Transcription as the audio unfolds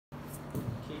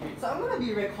so I'm gonna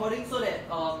be recording so that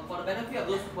for the benefit of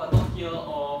those who are not here,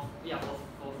 or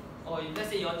or if let's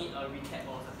say you all need a recap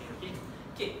or something.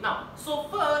 Okay. Now, so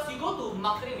first you go to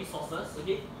marketing resources.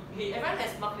 Okay. Everyone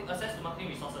has access to marketing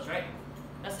resources, right?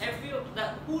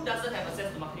 Who doesn't have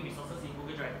access to marketing resources in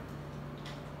Google Drive?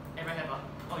 Everyone have?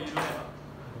 Oh, you don't have?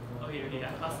 Okay.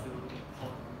 Yeah. Class to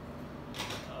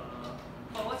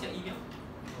what's your email?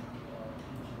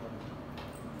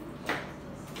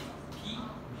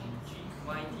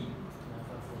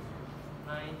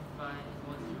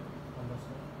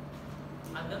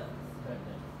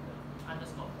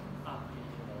 Underscore.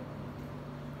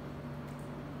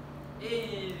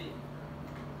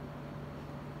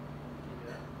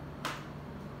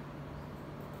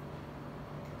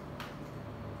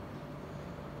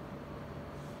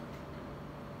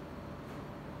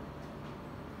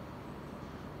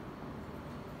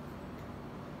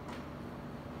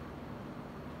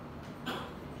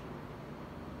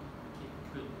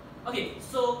 Okay,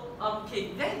 so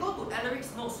then go to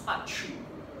Alaric's notes part 3.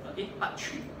 Okay, part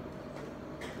 3.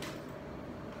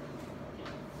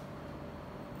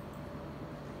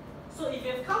 So if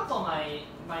you have come for my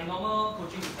normal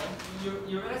coaching before,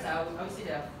 you realize I would say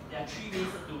there are 3 ways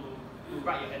to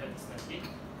write your advertisement. Okay,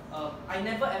 I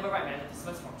never ever write my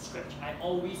advertisements from scratch. I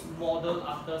always model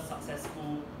after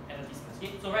successful advertisements.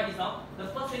 Okay, so write this down. The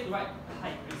first way to write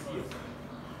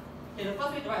the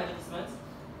first way to write advertisements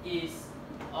is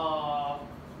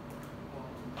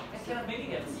maybe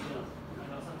get a seat.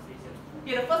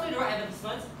 Okay, the first way to write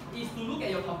advertisements is to look at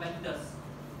your competitors.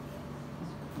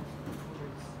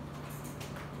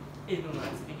 No,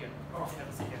 I'm sitting here. Oh, I have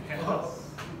a seat here. Yeah.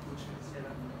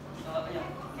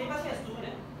 Okay, pass me a stool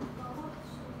then.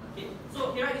 Okay,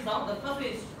 so here write this down. The first way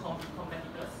is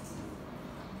competitors.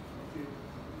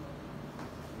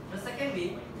 The second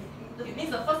way,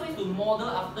 means the first way is to model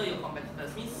after your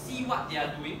competitors. Means see what they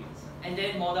are doing and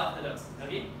then model after them.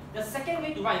 Okay. The second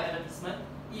way to write your advertisement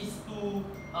is to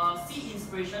see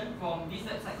inspiration from this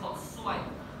website called swipe.co.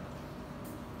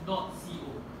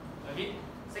 Okay.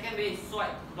 Second way is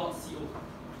swipe.co.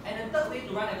 And the third way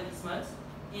to write advertisements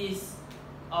is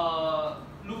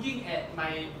looking at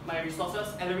my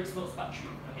resources, Alaric's notes part 3.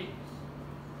 Okay.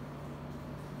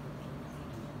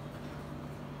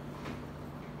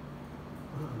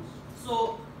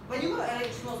 So when you go to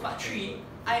Alaric's notes part 3,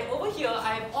 over here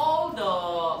I have all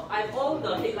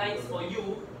the headlines for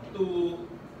you to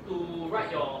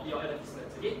write your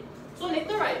advertisements. Okay. So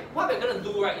later, right, what we're gonna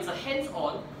do, right, is a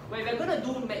hands-on where we're gonna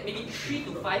do maybe 3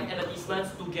 to 5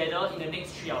 advertisements together in the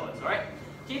next 3 hours. All right.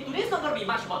 Okay. Today's not gonna be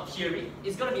much about theory.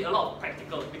 It's gonna be a lot of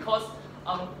practical because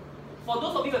for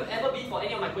those of you who have ever been for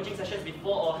any of my coaching sessions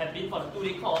before or have been for the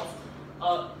 2-day course,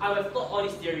 I would have taught all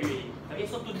this theory already. Okay.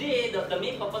 So today the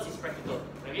main purpose is practical.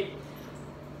 Okay.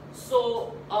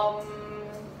 So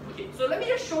so let me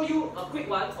just show you a quick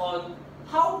one on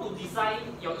how to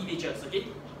design your images. Okay.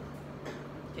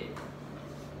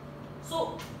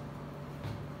 So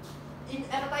in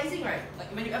advertising, right,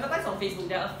 like when you advertise on Facebook,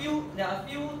 there are a few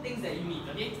things that you need.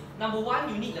 Okay. Number 1,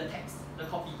 you need the text, the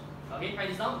copy. Okay, write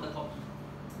this down, the copy.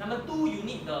 Number 2, you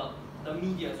need the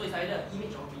media. So it's either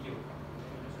image or video.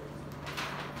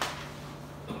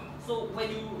 So when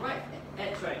you write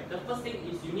ads, right, the first thing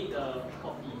is you need the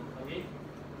copy. Okay,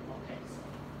 or text.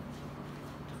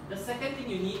 The second thing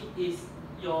you need is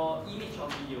your image or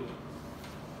video.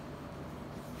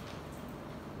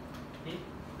 Okay.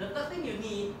 The third thing you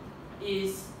need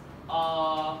is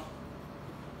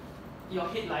your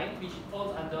headline, which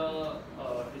falls under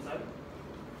design.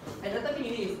 And the third thing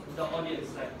you need is the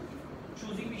audience, like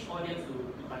choosing which audience to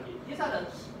target. These are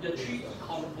the 3 key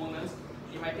components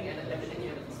in writing any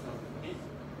advertisement. Okay.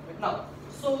 Now,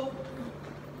 so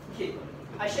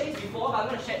I shared this before, but I'm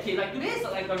going to share it. Like today is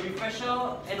like a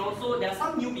refresher, and also there are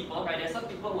some new people, right? There are some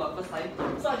people who are first time.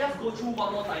 So I'll just go through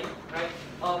one more time, right?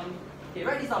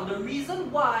 Write this down. The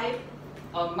reason why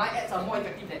my ads are more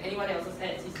effective than anyone else's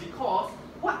ads is because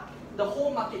what the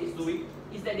whole market is doing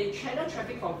is that they channel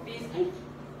traffic from Facebook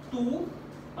to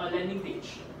a landing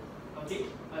page. Okay,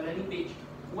 a landing page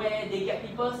where they get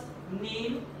people's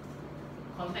name,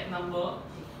 contact number,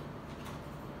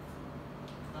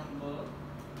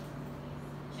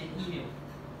 and email.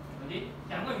 Okay,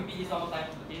 I'm going to repeat this one more time.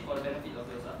 Okay, for the benefit of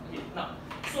yourself. Okay, now,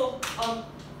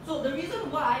 so the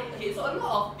reason why, so a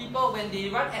lot of people when they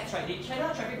run ads, right, they channel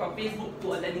traffic from Facebook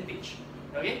to a landing page.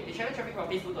 Okay, they channel traffic from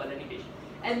Facebook to a landing page,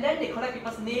 and then they collect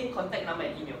people's name, contact number,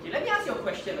 and email. Okay, let me ask you a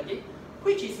question. Okay,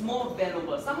 which is more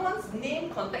valuable? Someone's name,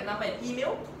 contact number, and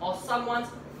email, or someone's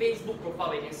Facebook profile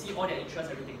where you can see all their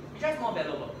interests, everything? Which one is more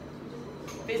valuable?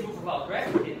 Facebook profile,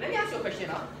 correct? Okay, let me ask you a question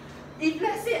now. if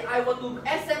let's say I were to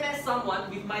SMS someone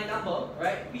with my number,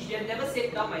 right, which they have never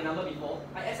saved down my number before,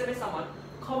 I SMS someone,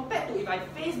 compared to if I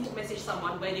Facebook message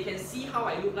someone where they can see how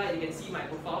I look like, they can see my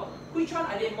profile, which one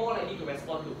are they more likely to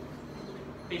respond to?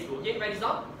 Facebook. Okay, write this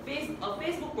down. A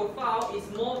Facebook profile is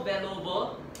more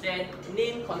valuable than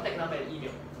name, contact number, and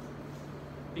email.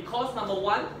 Because number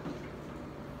one,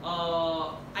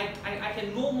 I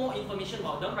can know more information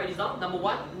about them. Write this down. Number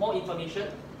one, more information.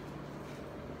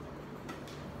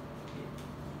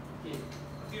 Okay.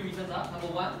 A few reasons are. Number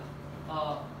one,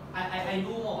 I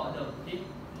know more about them. Okay,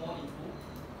 more info.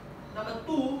 Number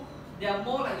two, they are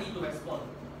more likely to respond.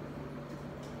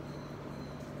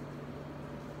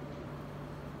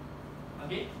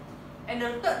 Okay? And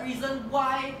the third reason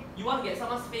why you want to get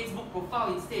someone's Facebook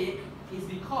profile instead is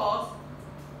because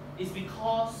it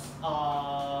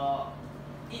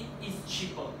is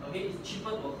cheaper. Okay? It's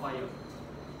cheaper to acquire.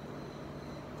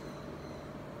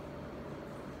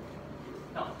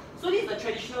 Now, so this is the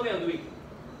traditional way of doing it.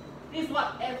 This is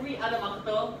what every other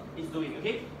marketer is doing,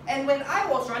 okay? And when I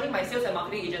was running my sales and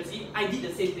marketing agency, I did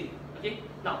the same thing, okay?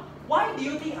 Now, why do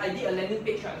you think I did a landing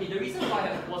page, right? Okay, the reason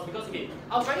why was because, okay,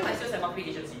 I was running my sales and marketing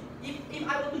agency. If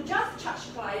I were to just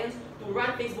charge clients to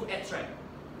run Facebook ads, right,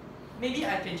 maybe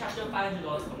I can charge them $500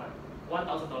 per month, $1,000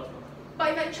 per month.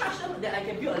 But if I charge them that I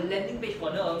can build a landing page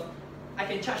for them, I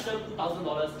can charge them $2,000,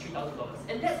 $3,000.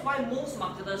 And that's why most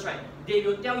marketers, right, they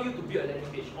will tell you to build a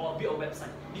landing page or build a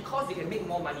website because they can make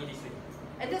more money this way.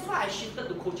 And that's why I shifted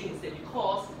to coaching instead,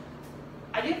 because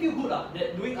I didn't feel good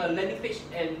that doing a landing page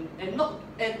and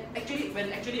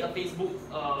actually a Facebook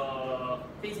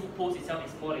post itself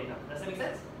is more than enough. Does that make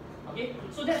sense? Okay,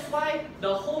 so that's why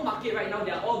the whole market right now,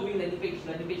 they are all doing landing page,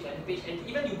 and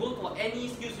even you go for any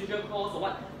skills future course or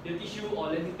what, they'll teach you or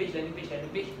landing page.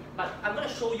 But I'm gonna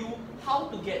show you how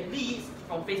to get leads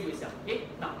from Facebook itself. Okay,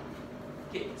 now,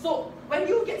 okay, so when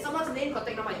you get someone's name,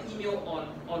 contact number, and email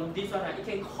on this one, right, it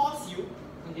can cost you.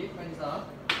 Okay, friends,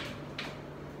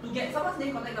 to get someone's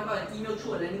name, contact number, and email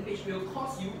through a landing page will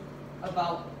cost you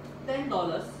about $10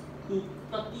 to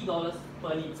 $30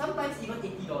 per lead, sometimes even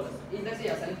 $80. If let's say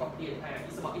you're selling property at the time,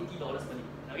 it's about $80 per lead.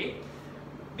 Okay?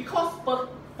 Because for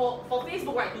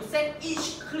Facebook, right, to send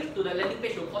each click to the landing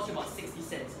page will cost you about 60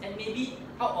 cents. And maybe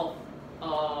out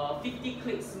of 50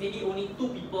 clicks, maybe only 2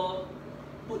 people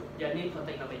put their name,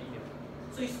 contact number, and email.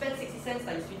 So you spend 60 cents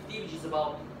times 50, which is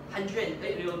about $100,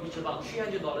 which is about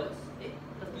 $300, okay?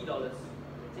 $30.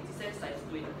 60 cents times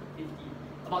 50,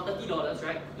 about $30,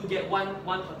 right? To get one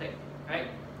contact, right?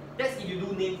 That's if you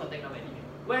do name, contact number, and email.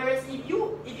 Whereas if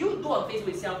you do on Facebook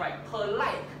itself, right, per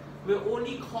like will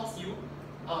only cost you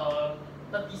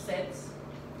 30 cents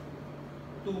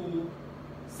to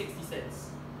 60 cents,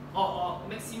 or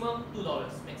maximum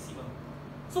 $2 maximum.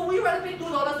 So would you rather pay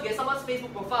 $2 to get someone's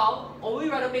Facebook profile, or would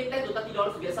you rather pay $10 to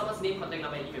 $30 to get someone's name, contact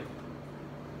number, and email?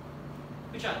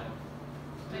 Which one?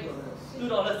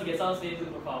 $2 to get someone's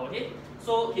Facebook profile. Okay.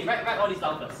 So okay, write all this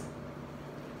down first.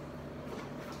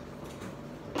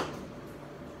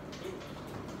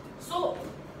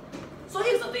 So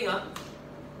here's the thing,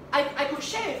 I could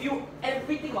share with you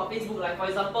everything about Facebook, like for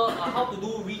example, how to do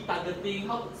retargeting,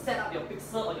 how to set up your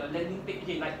pixel on your landing page.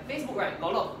 Okay, like Facebook, right,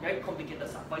 got a lot of very complicated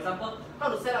stuff. For example, how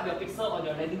to set up your pixel on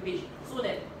your landing page so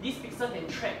that this pixel can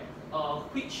track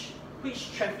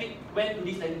which traffic went to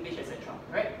this landing page, etc.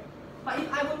 Right? But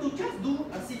if I were to just do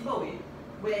a simple way,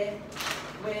 where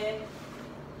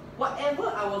whatever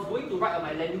I was going to write on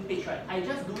my landing page, right, I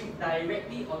just do it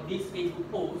directly on this Facebook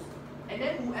post, and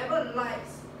then whoever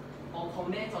likes or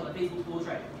comments on the Facebook post,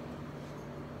 right,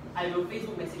 I will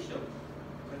Facebook message them.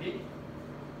 Okay?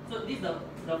 So this is the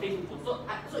Facebook post.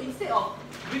 So instead of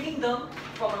bringing them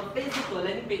from a Facebook to a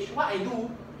landing page, what I do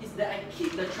is that I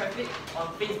keep the traffic on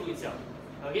Facebook itself.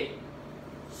 Okay?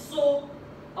 So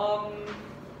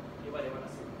what I want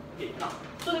to say. Okay, now,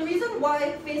 so the reason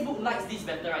why Facebook likes this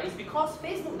better, right, is because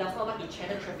Facebook does not like to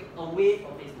channel traffic away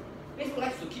from Facebook. Facebook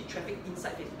likes to keep traffic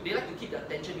inside Facebook. They like to keep the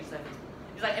attention inside Facebook.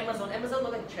 It's like Amazon. Amazon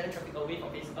don't like to channel traffic away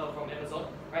from from Amazon,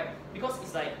 right? Because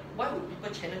it's like, why would people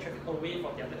channel traffic away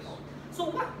from their platform? So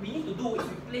what we need to do is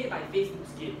we play by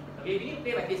Facebook's game. Okay, we need to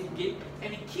play by Facebook's game,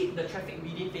 and we keep the traffic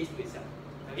within Facebook itself.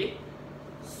 Okay.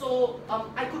 So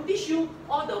I could teach you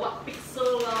all the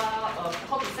pixel,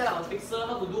 how to set up a pixel,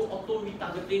 how to do auto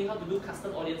retargeting, how to do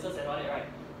custom audiences and all that, right?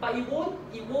 But it won't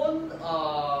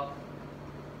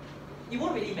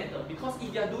really matter, because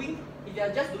if you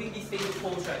are just doing this Facebook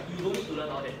post, right, you don't need to learn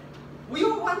all that. Will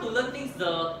you want to learn things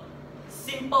the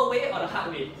simple way or the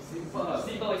hard way?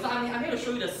 Simple way. So I'm here to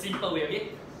show you the simple way. Okay.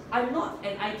 I'm not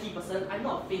an IT person, I'm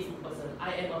not a Facebook person,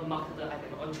 I am a marketer, I am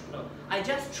an entrepreneur. I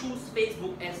just choose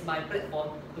Facebook as my platform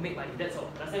to make money, that's all.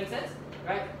 Does that make sense?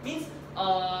 Right? Means,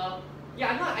 yeah,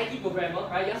 I'm not an IT programmer,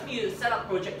 right? You ask me to set up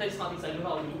projectors, this kind of things I know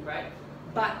how to do, right?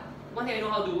 But one thing I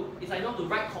know how to do is I know how to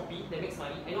write copy that makes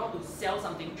money, I know how to sell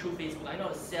something through Facebook, I know how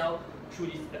to sell through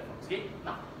these platforms, okay?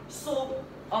 Now, so,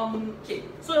 okay,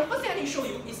 so the first thing I need to show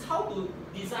you is how to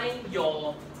design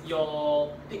your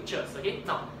pictures, okay?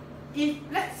 Now, if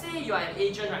let's say you are an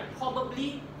agent, right,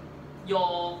 probably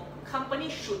your company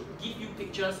should give you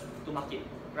pictures to market,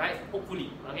 right? Hopefully,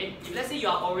 okay? If let's say you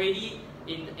are already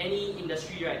in any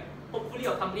industry, right, hopefully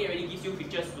your company already gives you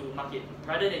pictures to market,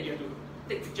 rather than you have to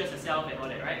take pictures yourself and all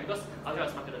that, right? Because I'll tell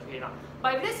you marketers, okay, now.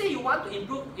 But if let's say you want to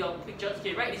improve your pictures,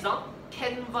 okay, write this down,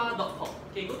 canva.com,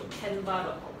 okay, go to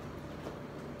canva.com.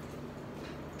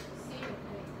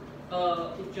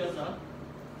 Pictures,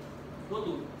 go to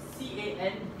canva.com.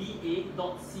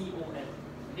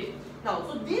 Okay. Now,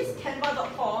 so this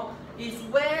canva.com is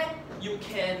where you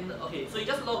can. Okay, so you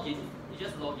just log in.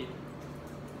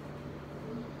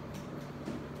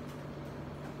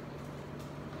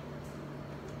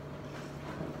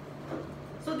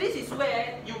 So this is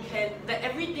where you can. That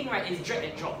everything right is drag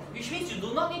and drop, which means you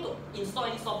do not need to install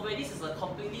any software. This is a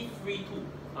completely free tool.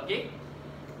 Okay.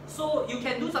 So you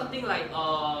can do something like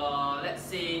let's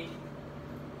say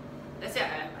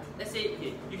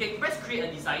okay, you can press create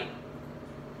a design,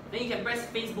 then you can press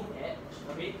Facebook ad,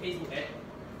 okay, Facebook ad.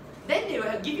 Then they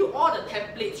will give you all the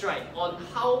templates, right, on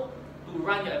how to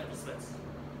run your advertisements.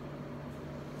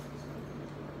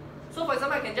 So for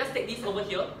example, I can just take this over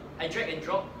here, I drag and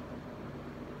drop.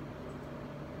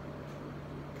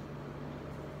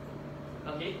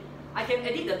 Okay, I can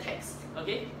edit the text,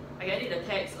 okay? I can edit the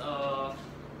text,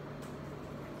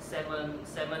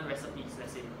 seven recipes,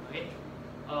 let's say, okay?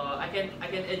 I can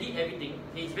edit everything.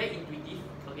 Okay, it's very intuitive.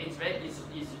 Okay, it's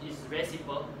very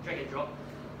simple. Drag and drop.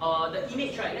 The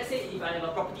image, right? Let's say if I have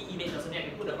a property image or something, I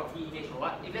can put a property image or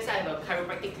what. If let's say I have a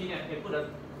chiropractic clinic, I can put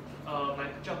my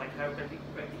picture of my chiropractic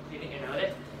clinic and all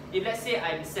that. If let's say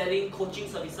I'm selling coaching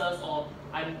services or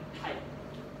I'm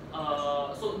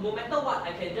so no matter what,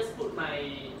 I can just put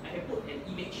an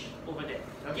image over there.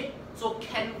 Okay, so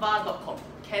canva.com,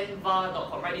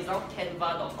 write this down,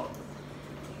 canva.com.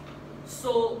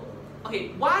 So, okay,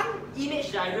 one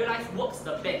image that I realized works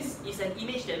the best is an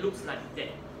image that looks like that.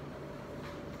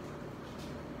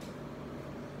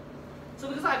 So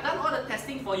because I've done all the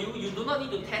testing for you, you do not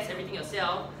need to test everything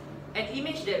yourself. An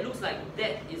image that looks like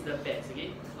that is the best,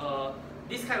 okay?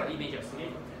 This kind of images,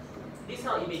 okay? These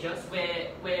kind of images where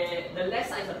the left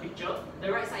side is a picture,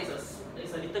 the right side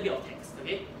is a little bit of text,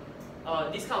 okay?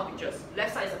 These kind of pictures,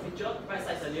 left side is a picture, right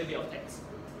side is a little bit of text.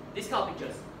 These kind of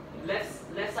pictures,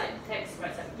 left side text,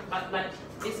 right side. But like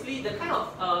basically the kind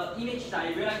of image that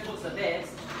I realized works the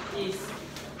best is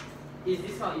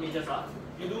this kind of images.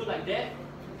 You do like that,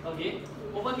 okay?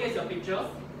 Over here is your picture,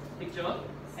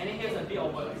 and then here's a bit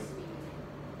of words.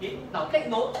 Okay? Now take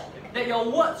note that your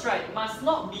words, right, must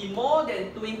not be more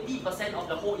than 20% of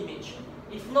the whole image.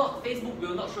 If not, Facebook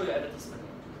will not show your advertisement.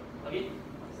 Okay?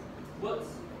 Words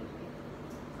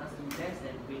must be less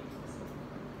than 20%.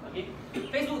 Okay?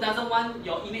 Facebook doesn't want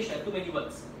your image to have too many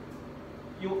words.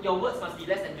 Your words must be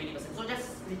less than 20%. So just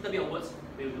a little bit of words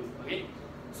will do. Okay?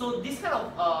 So this kind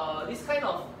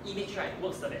of image, right,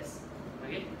 works the best.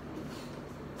 Okay?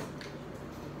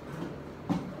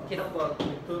 Okay, now,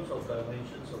 in terms of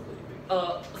dimensions of the image?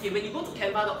 Okay, when you go to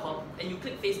canva.com and you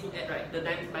click Facebook ad, right, the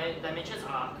dimensions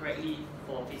are correctly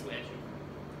for Facebook ad.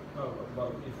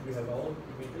 But if we have our own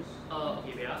images?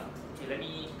 Okay, wait. Okay, let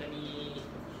me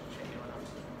check it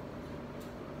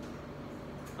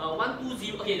out.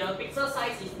 120. Okay, the pixel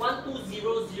size is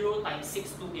 1200 times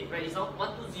 628. Right, it's not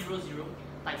 1200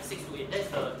 times 628. That's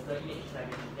the image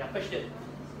dimension. Yeah, question.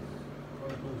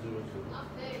 1200. Up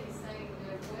there, he's saying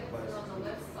the words are on the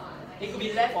left side. It could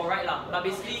be left or right lah, but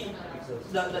basically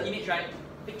the image, right?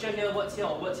 Picture here, words here,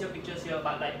 or words here, pictures here,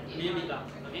 but like little bit lah.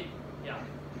 Okay, yeah.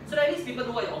 So that at least people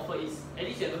know what your offer is. At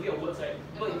least you have a bit of words, right?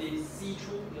 But if they see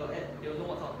through your ad, they will know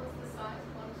what's on. What's the size?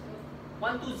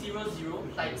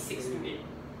 1200 times 628.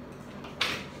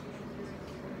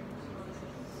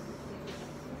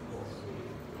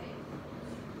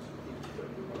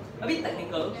 A bit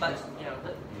technical, but yeah.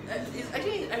 It's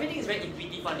actually everything is very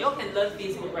intuitive one. Y'all can learn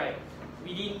Facebook, right?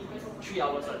 Within 3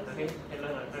 hours, okay? Can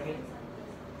learn, okay?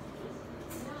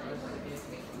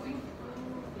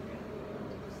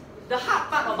 The hard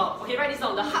part about, okay, write this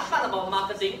down. The hard part about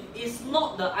marketing is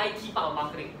not the IT part of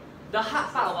marketing. The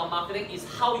hard part about marketing is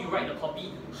how you write the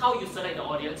copy, how you select the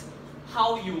audience,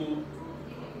 how you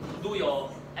do your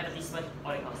advertisement,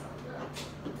 all that kind of stuff.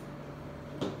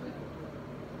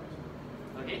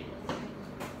 Okay.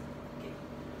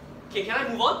 Okay, can I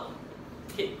move on?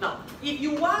 Okay, now if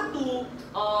you want to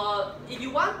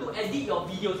edit your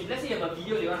videos, if let's say you have a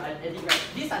video you want to edit, right?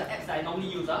 These are the apps that I normally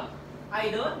use.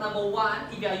 Either number one,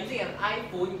 if you are using an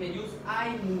iPhone, you can use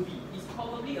iMovie. It's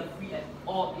probably a free app,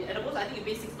 or at the most I think you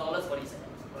pay $6 for this app.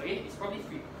 Okay, it's probably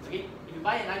free. Okay, if you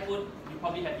buy an iPhone, you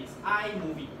probably have this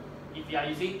iMovie. If you are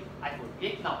using iPhone.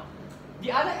 Okay, now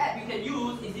the other app you can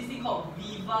use is this thing called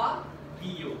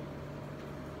VivaVideo.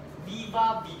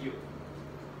 VivaVideo.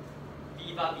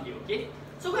 VivaVideo. Okay,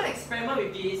 so we're gonna experiment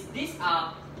with this. These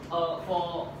are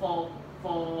for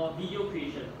video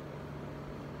creation.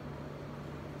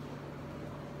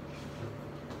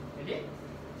 Okay.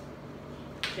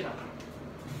 Okay now.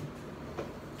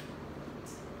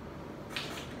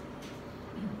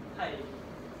 Hi.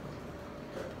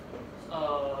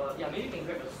 Yeah, maybe you can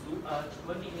grab a stool.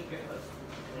 One thing, you can grab her.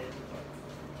 And then,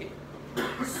 okay.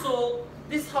 So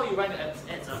this is how you run the ads.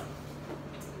 Okay,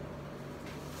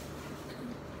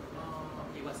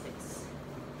 what's next?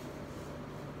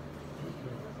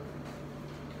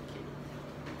 Okay.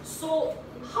 So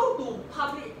how to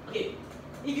publish? Okay.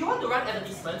 If you want to run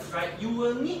advertisements, right, you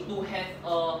will need to have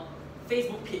a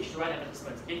Facebook page to run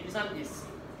advertisements. Okay, this one is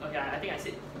okay. I think I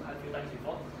said a few times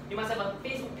before. You must have a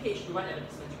Facebook page to run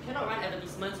advertisements. You cannot run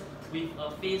advertisements with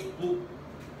a Facebook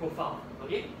profile.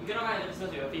 Okay, you cannot run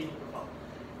advertisements with a Facebook profile.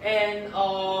 And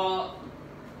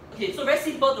okay, so very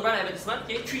simple to run advertisement.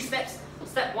 Okay, 3 steps.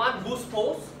 Step 1, boost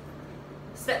post.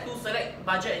 Step 2, select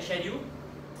budget and schedule.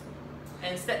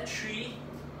 And step 3.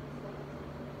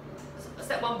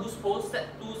 Step 1, boost post. Step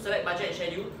 2, select budget and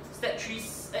schedule. Step 2,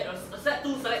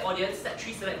 select audience. Step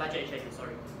 3, select budget and schedule.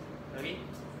 Sorry. Okay.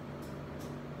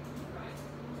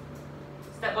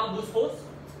 Step 1, boost post.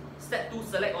 Step 2,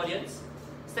 select audience.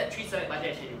 Step 3, select budget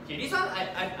and schedule. Okay, this one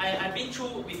I've been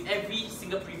through with every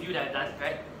single preview that I've done,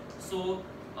 right? So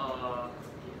I'll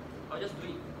just do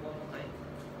it one more time.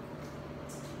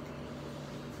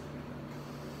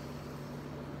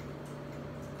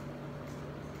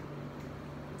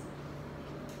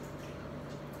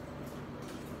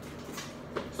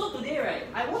 So today, right,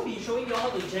 I won't be showing you how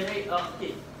to generate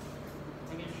okay.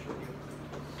 Let me show you.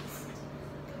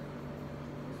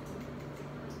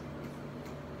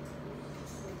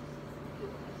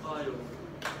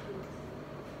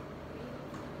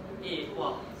 Hey,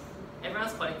 wow.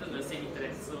 Everyone's connected to the same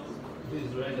internet, so This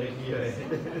is right idea.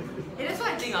 hey, that's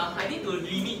why I think I need to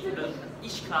limit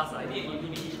each class. I need to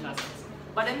limit each class.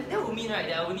 But then that would mean, right,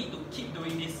 that I will need to keep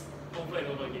doing this over and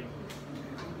over again.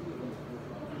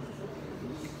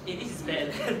 Hey, this is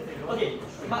bad. Okay,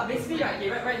 but basically, right, okay,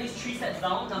 write these 3 steps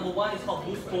down. Number 1 is called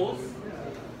boost post.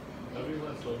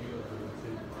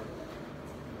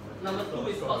 Number 2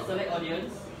 is called select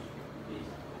audience.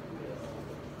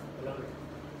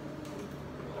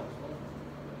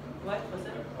 What? What's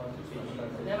that?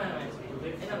 Never mind.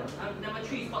 And number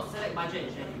 3 is called select budget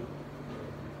and schedule.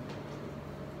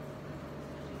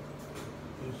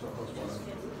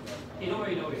 Okay, don't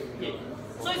worry. Okay.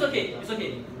 So it's okay.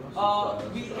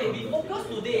 We focus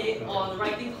today on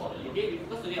writing copy. Okay, we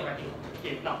focus today on writing copy.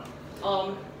 Okay, now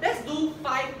let's do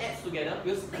 5 ads together.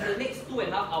 We'll spend the next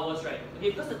 2.5 hours, right? Okay,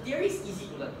 because the theory is easy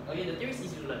to learn. Okay, the theory is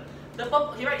easy to learn.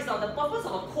 Okay, write this down. The purpose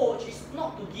of a coach is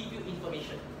not to give you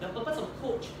information. The purpose of a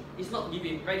coach is not to give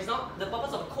you. Write this down. The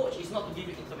purpose of a coach is not to give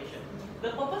you information.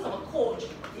 The purpose of a coach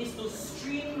is to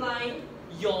streamline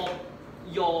your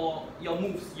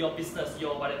moves, your business,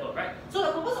 your whatever, right? So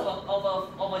the purpose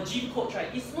of a gym coach,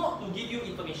 right, is not to give you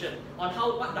information on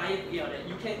what diet to eat or that.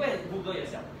 You can go and Google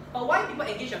yourself. But why people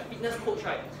engage a fitness coach,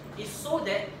 right, is so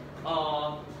that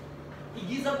it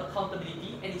gives them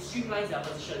accountability and it streamlines their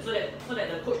position, so that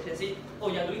the coach can say, oh,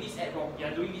 you're doing this ad wrong,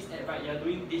 you're doing this ad right, you're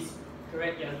doing this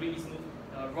correct, you're doing this move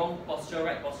wrong posture,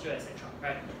 right posture, etc.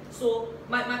 Right? So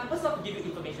my purpose is not to give you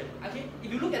information. Okay,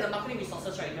 if you look at the marketing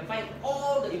resources, right, you can find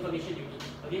all the information you need.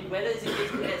 Okay, whether it's in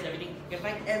Facebook ads, everything, you can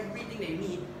find everything that you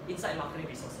need inside marketing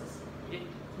resources. Okay,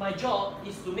 my job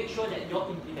is to make sure that you're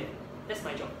implementing. That's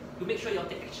my job, to make sure you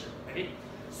take action. Okay,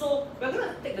 so we're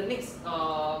gonna take the next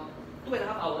 2.5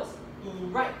 hours to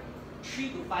write 3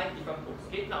 to 5 different posts.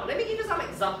 Okay, now let me give you some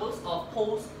examples of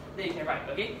posts that you can write.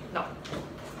 Okay, now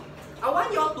I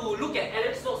want you all to look at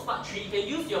Alaric's Notes Part 3. You can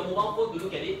use your mobile phone to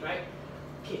look at it, right?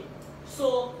 Okay,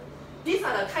 so these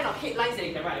are the kind of headlines that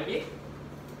you can write. Okay,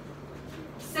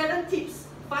 7 tips,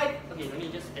 5. Okay, let me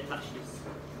just attach this.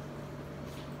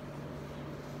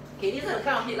 Okay, these are the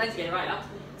kind of headlines you can write.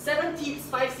 7 tips,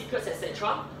 5 secrets,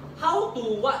 etc. How to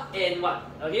what and what.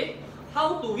 Okay,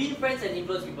 how to win friends and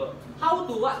influence people. How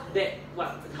to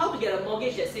how to get a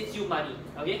mortgage that saves you money.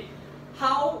 Okay,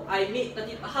 how I made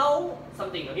 30. How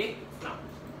something. Okay, now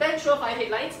 10 surefire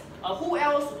headlines. Who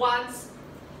else wants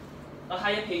a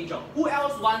higher paying job? Who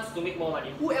else wants to make more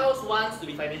money? Who else wants to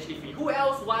be financially free? Who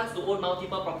else wants to own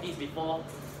multiple properties before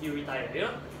you retire? You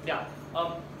know? Yeah.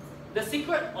 The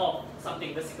secret of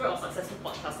something, the secret of successful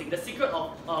podcasting, the secret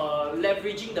of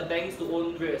leveraging the banks to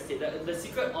own real estate, the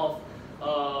secret of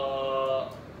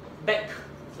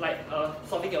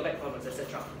solving your back problems,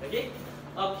 etc. Okay?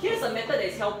 Here's a method that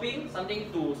is helping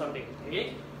something to something.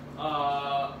 Okay?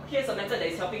 Here's a method that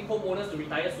is helping homeowners to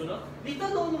retire sooner. Little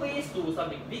known ways to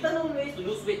something. Little known ways to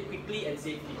lose weight quickly and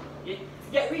safely. Okay?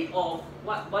 Get rid of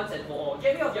what once and for all.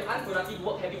 Get rid of your unproductive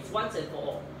work habits once and for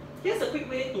all. Here's a quick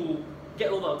way to get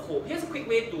over a cold. Here's a quick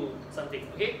way to something.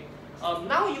 Okay?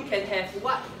 Now you can have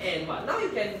what and what. Now you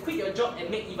can quit your job and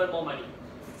make even more money.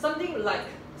 Something like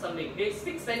something. Okay?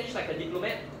 Speak Spanish like a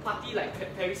diplomat. Party like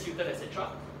Paris Hilton, etc.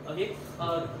 Okay,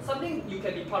 something you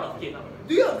can be proud of. Okay, now,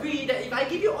 do you agree that if I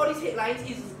give you all these headlines,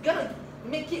 it's gonna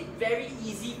make it very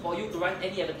easy for you to run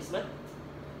any advertisement?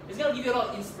 It's gonna give you a lot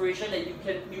of inspiration that you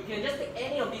can just take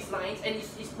any of these lines and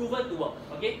it's proven to work.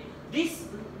 Okay, these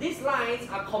lines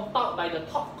are compiled by the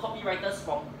top copywriters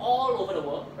from all over the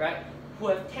world, right? Who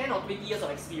have 10 or 20 years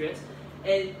of experience,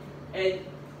 and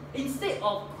instead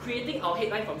of creating our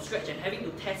headline from scratch and having to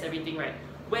test everything, right?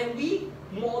 When we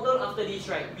model after this,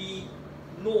 right, we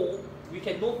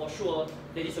can know for sure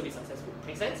that this will be successful.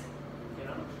 Make sense? You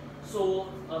know? So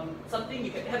something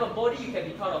you can have a body you can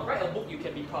be proud of, write a book you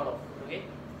can be proud of. Okay?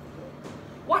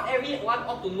 What everyone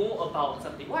ought to know about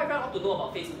something. What everyone ought to know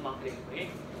about Facebook marketing.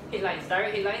 Okay? Headlines,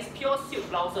 direct headlines, pure silk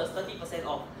blouses, 30%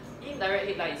 off. Indirect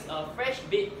headlines, fresh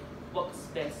bait works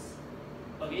best.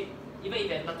 Okay? Even if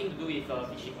it has nothing to do with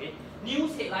fishing. Okay?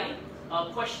 News headline.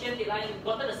 Question headline,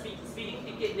 gotten a speeding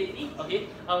ticket lately, okay?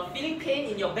 Feeling pain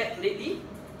in your back lately?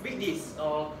 Read this,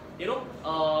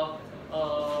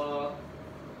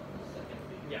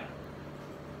 yeah.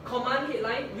 Command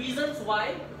headline, reasons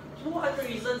why, 200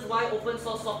 reasons why open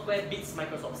source software beats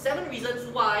Microsoft. 7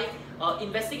 reasons why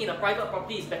investing in a private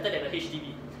property is better than a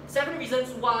HDB. 7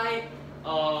 reasons why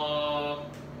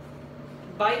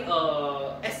buying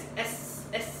a S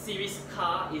series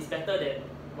car is better than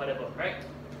whatever, right?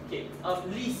 Okay,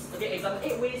 list. Okay, example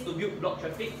 8 ways to build blog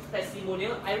traffic.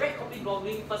 Testimonial. I read copy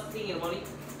blogging first thing in the morning.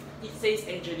 It says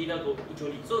Angelina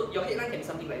Jolie. So your headline can be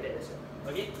something like that as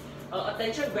well. Okay.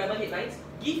 Attention grabber headlines.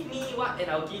 Give me what and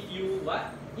I'll give you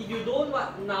what. If you don't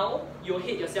what now, you'll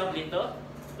hate yourself later.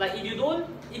 Like if you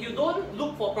don't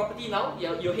look for property now,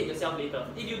 you'll hate yourself later.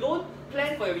 If you don't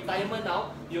plan for your retirement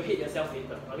now, you'll hate yourself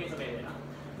later. Okay, something like that.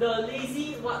 The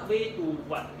lazy way to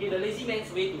what? Okay, the lazy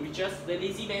man's way to riches, the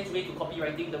lazy man's way to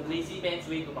copywriting, the lazy man's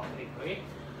way to marketing. Okay.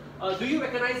 Do you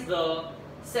recognize the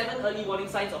 7 early warning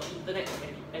signs of internet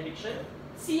addiction?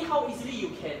 See how easily you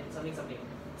can something.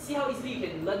 See how easily you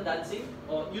can learn dancing.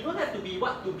 Or you don't have to be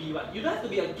what to be what. You don't have to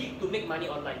be a geek to make money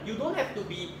online. You don't have to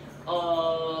be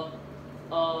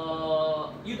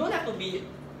you don't have to be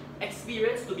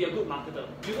experienced to be a good marketer.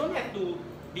 You don't have to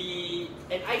be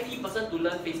an IT person to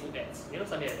learn Facebook ads. You know,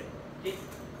 something like that. Okay.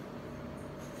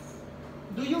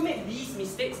 Do you make these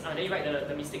mistakes? Then you write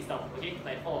the mistakes down. Okay,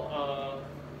 like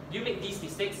do you make these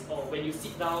mistakes, or when you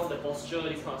sit down, the posture,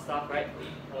 this kind of stuff, right?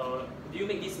 Do you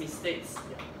make these mistakes?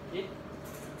 Yeah. Okay.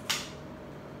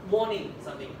 Warning,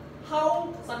 something.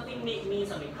 How something made me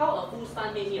something. How a full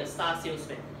stunt made me a star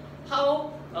salesman.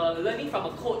 How learning from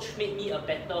a coach made me a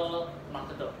better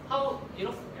marketer. How, you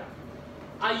know, yeah.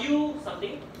 Are you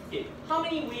something? Okay. How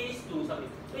many ways to something?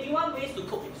 21 ways to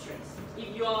cope with stress.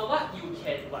 If you are what, you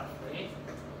can what. Okay.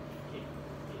 Okay.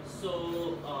 So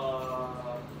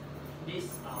these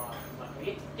are what.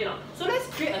 Okay. Okay now. So let's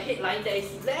create a headline that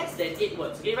is less than 8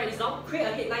 words. Okay. Write this down. Create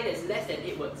a headline that is less than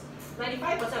 8 words.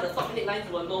 95% of the top headlines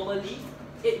were normally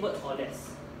 8 words or less.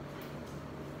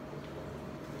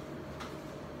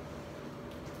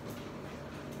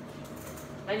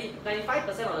 95%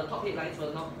 of the top headlines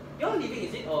were not. You're leaving,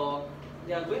 is it, or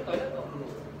they are going toilet? Or?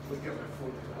 Look at my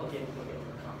phone. Okay.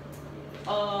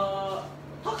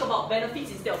 Talk about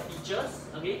benefits instead of features.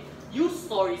 Okay. Use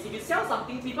stories. If you sell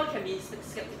something, people can be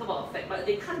skeptical about a fact, but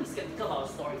they can't be skeptical about a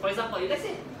story. For example, let's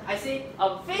say I say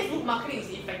Facebook marketing is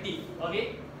effective.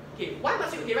 Okay. Okay. Why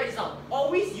must you? Okay, write this down.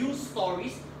 Always use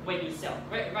stories when you sell.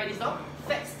 Write this down.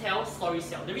 Facts tell, stories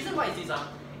sell. The reason why is this.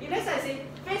 If let's say I say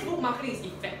Facebook marketing is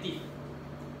effective.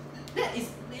 That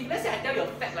is, if let's say I tell you a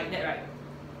fact like that, right?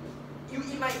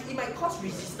 It might cause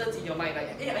resistance in your mind,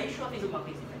 like, hey, are you sure Facebook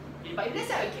marketing is effective? Okay, but if let's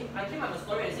say I came up with a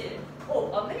story and said,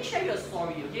 let me share you a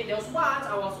story, okay? There was once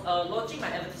I was launching my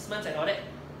advertisements and all that,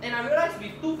 and I realized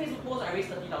with 2 Facebook posts I raised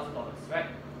 $30,000, right?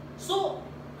 So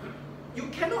you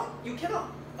cannot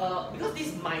because this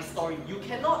is my story, you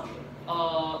cannot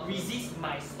resist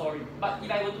my story. But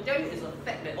if I were to tell you it's a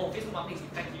fact that Facebook marketing is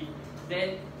effective,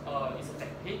 then it's a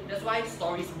fact. Okay, that's why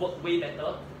stories work way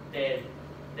better than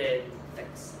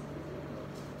facts.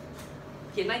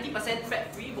 Okay, 90%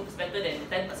 fat-free works better than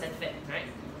 10% fat, right?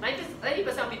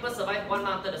 90% of people survive 1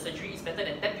 month after the surgery is better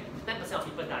than 10% of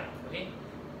people die. Okay.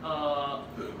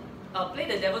 Play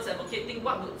the devil's advocate. Think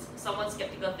what would someone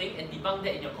skeptical think and debunk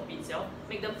that in your copy itself.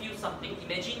 Make them feel something.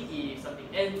 Imagine if something.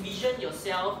 Envision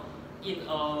yourself in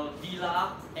a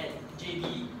villa at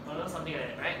JB or something like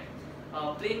that, right?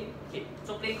 Plain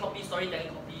copy, storytelling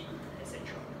copy,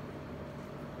 etc.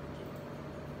 Okay.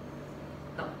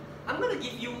 Now, I'm gonna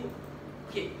give you.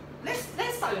 Okay, let's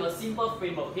start with a simple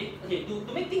framework. Okay,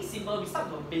 to make things simple, we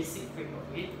start with a basic framework.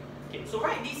 Okay, so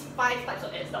write these 5 types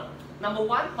of ads down. Number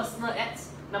 1, personal ads.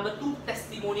 Number 2,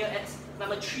 testimonial ads.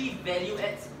 Number 3, value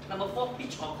ads. Number 4,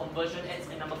 pitch or conversion ads.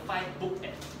 And number 5, book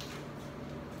ads.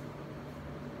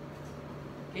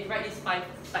 Okay, write these 5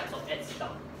 types of ads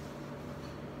down.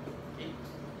 Okay,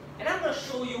 and I'm going to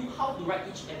show you how to write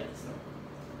each ad.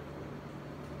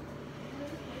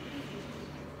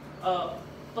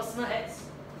 Personal ads,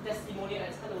 testimonial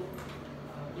ads. Hello.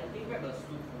 Yeah, can you grab a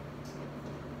stool?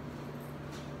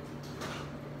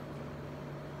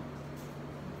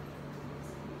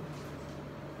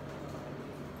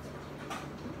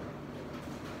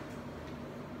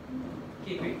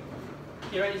 Okay, great.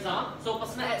 Okay, write this down. So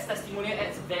personal ads, testimonial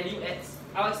ads, value ads.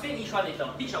 I'll explain each one later.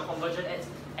 Pitch or conversion ads,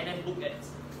 and then book ads.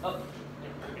 Book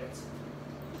ads.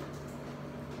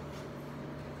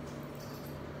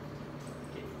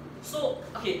 So,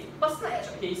 personal ads,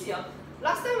 you see,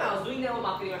 last time when I was doing network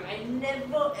marketing, I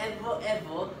never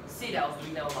ever say that I was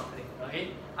doing network marketing,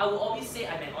 okay? I will always say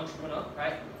I'm an entrepreneur,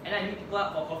 right? And I meet people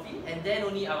up for coffee, and then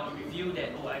only I will reveal that,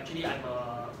 oh, actually I'm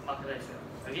a marketer as well,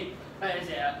 okay? Right, I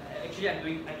say, actually I'm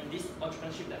in this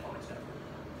entrepreneurship platform as well.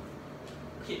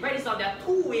 Okay, write this down. There are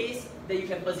 2 ways that you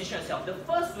can position yourself. The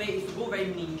first way is to go very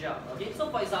ninja, okay? So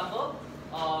for example,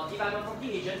 if I'm a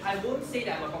property agent, I won't say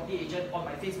that I'm a property agent on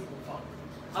my Facebook profile.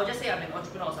 I'll just say I'm an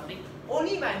entrepreneur or something.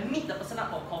 Only when I meet the person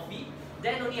up for coffee,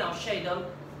 then only I'll share with them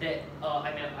that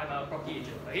I'm a property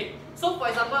agent. Okay. So for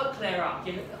example, Clara.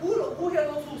 Okay. Who here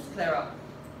knows who's Clara?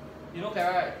 You know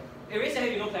Clara, right? Hey, raise your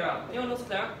hand. You know Clara. Anyone knows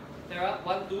Clara? Clara,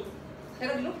 1, 2.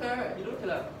 Clara, you know Clara, right? You know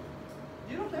Clara.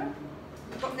 Do you know Clara?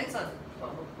 Next one.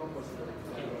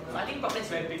 Okay. So I think PropNet's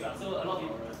very big, so a lot of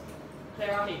people.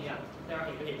 Clara Heng, yeah. Clara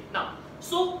Heng. Okay. Now.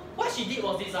 So what she did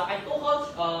was this. I told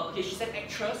her, okay, she's an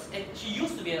actress, and she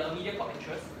used to be a MediaCorp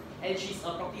actress, and she's a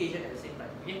property agent at the same time.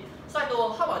 Okay. So I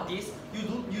told her, how about this?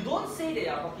 You don't say that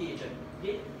you're a property agent.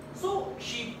 Okay. So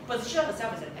she positioned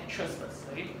herself as an actress first.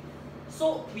 Okay.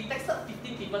 So we texted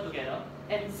 15 people together,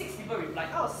 and 6 people replied.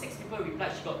 Out of 6 people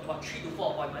replied, she got about 3 to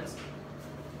 4 appointments,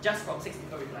 just from 6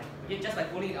 people replying. Okay, just by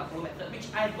following the upload method, which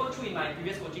I've gone through in my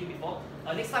previous coaching before.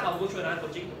 Next time I'll go through another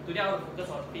coaching. Today I want to focus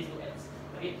on Facebook ads.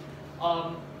 Okay.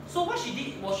 So what she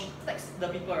did was she texted the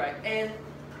people, right? And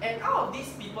out of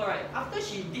these people, right, after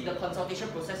she did the consultation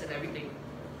process and everything,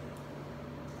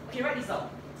 okay, write this down.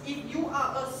 If you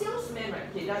are a salesman, right,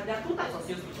 okay, there are 2 types of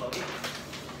salespeople, okay?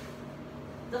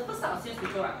 The first type of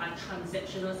salespeople, right, are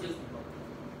transactional salespeople.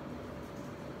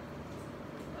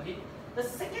 Okay? The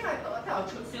second type of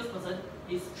salesperson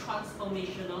is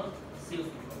transformational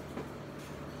salespeople.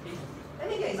 Okay? Let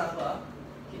me give an example.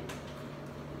 Okay.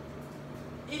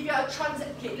 If you are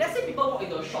a let's say people walk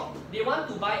into a shop, they want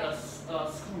to buy a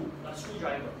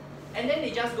screwdriver, and then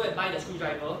they just go and buy the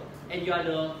screwdriver, and you are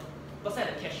the person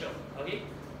at the cashier. Okay?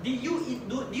 Do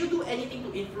you do anything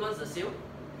to influence the sale?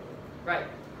 Right?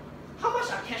 How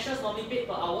much are cashiers normally paid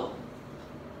per hour?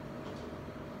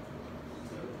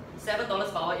 $7 per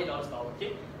hour, $8 per hour.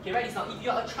 Okay? Okay, write this down. If you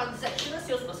are a transactional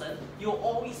salesperson, you will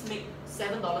always make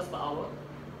 $7 per hour,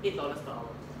 $8 per hour.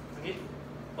 Okay?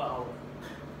 Per hour.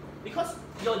 Because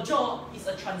your job is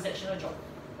a transactional job.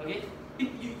 Okay?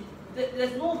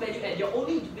 There's no value add. Your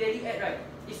only value add, right,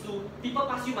 is to people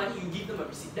pass you money, you give them a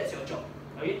receipt. That's your job.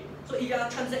 Okay? So if you're a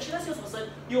transactional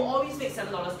salesperson, you always make $7,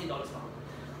 $8 per hour.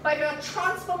 But if you're a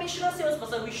transformational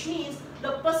salesperson, which means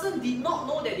the person did not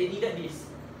know that they needed this.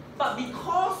 But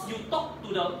because you talked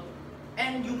to them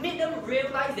and you made them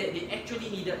realize that they actually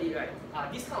needed it,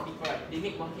 right? This kind of people, right, they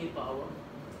make 1K per hour,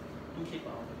 2K per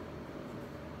hour.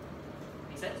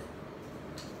 Make sense?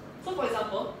 So for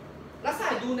example, last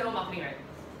time I do network marketing,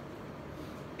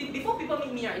 right? Before people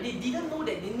meet me, right, they didn't know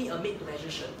that they need a made-to-measure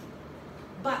shirt.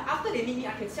 But after they meet me,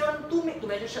 I can sell them 2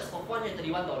 made-to-measure shirts for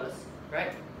 $431,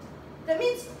 right? That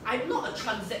means I'm not a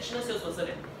transactional salesperson.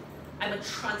 I'm a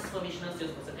transformational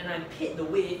salesperson, and I'm paid the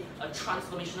way a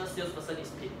transformational salesperson is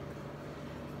paid.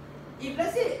 if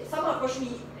let's say someone approached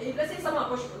me,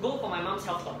 go for my mom's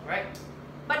health talk, right?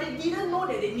 But they didn't know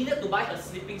that they needed to buy her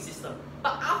sleeping system.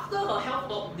 But after her health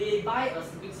talk, they buy a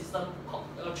sleeping system,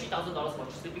 $3,000 for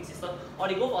a sleeping system, or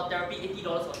they go for therapy,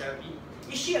 $80 for therapy.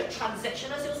 Is she a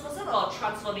transactional salesperson or a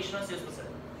transformational salesperson?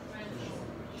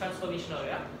 Transformational,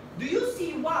 yeah? Do you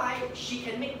see why she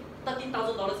can make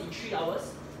 $13,000 in 3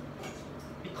 hours?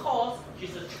 Because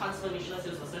she's a transformational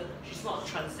salesperson, she's not a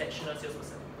transactional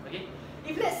salesperson. Okay?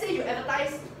 If let's say you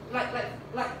advertise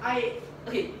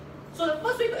okay, so the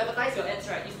first way to advertise your ads,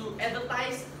 right, is to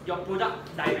advertise your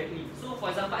product directly. So for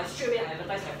example, straight away I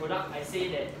advertise my product, I say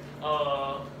that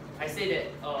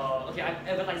okay, I'm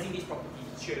advertising this property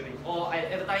straight away, or I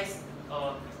advertise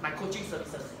my coaching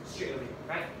services straight away,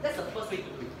 right? That's the first way to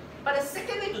do it. But the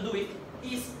second way to do it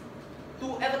is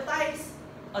to advertise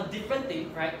a different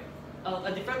thing, right?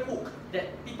 A different hook that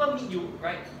people meet you,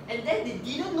 right? And then they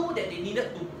didn't know that they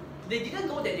didn't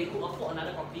know that they could afford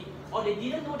another property, or they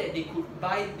didn't know that they could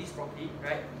buy this property,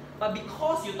 right? But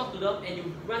because you talk to them and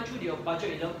you run through your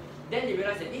budget with them, then they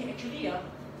realize that, hey, actually,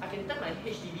 I can turn my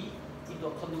HDB into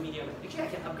a condominium. Actually, I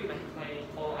can upgrade I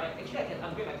can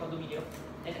upgrade my condominium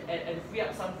and free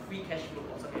up some free cash flow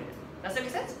or something like that. Does that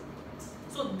make sense?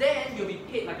 So then you'll be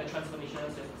paid like a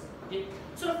transformational salesperson. Okay?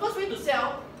 So the first way to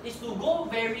sell is to go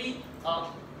very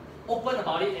open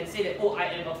about it and say that, oh, I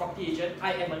am a property agent,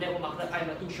 I am a network marketer, I am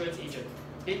an insurance agent.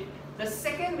 Okay? The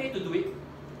second way to do it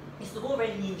is to go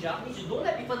very ninja, means you don't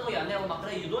let people know you're a network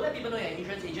marketer, you don't let people know you're an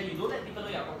insurance agent, you don't let people know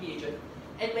you're a property agent.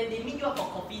 And when they meet you up for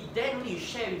coffee, then when you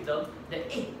share with them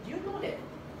that, hey, do you know that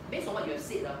based on what you have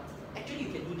said, actually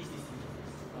you can do this.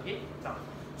 Okay? Now,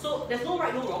 so there's no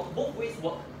right, no wrong, both ways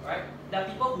work, right? There are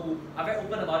people who are very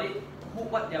open about it,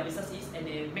 what their business is, and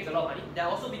they make a lot of money. There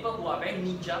are also people who are very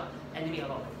ninja and they make a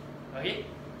lot of money. Okay?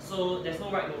 So there's no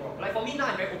right, no wrong. Like for me now,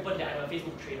 I'm very open that I'm a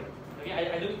Facebook trader. Okay?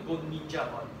 I don't go ninja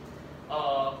about it.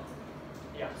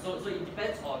 Yeah, so it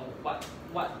depends on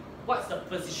what's the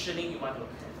positioning you want to have.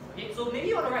 Okay? So maybe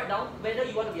you want to write down whether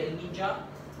you want to be a ninja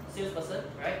salesperson,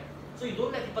 right? So you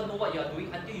don't let people know what you're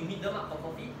doing until you meet them up for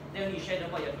coffee, then you share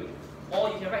them what you're doing. Or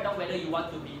you can write down whether you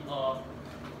want to be a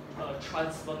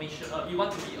transformation, you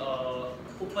want to be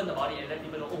open about it and let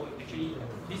people know, oh, actually,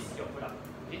 this is your product.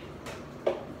 Okay?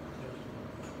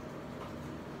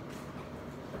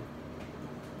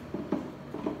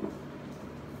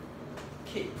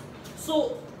 Okay,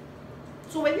 so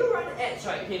when you run ads,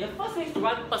 right, okay, the first way is to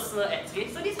run personal ads, okay?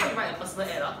 So this is how you write a personal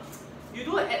ad. You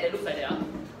do an ad that looks like that.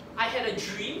 I had a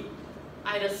dream,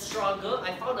 I had a struggle,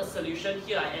 I found a solution,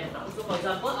 here I am now. So for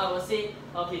example, I will say,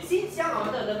 okay, since young I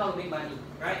wanted to learn how to make money,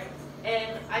 right?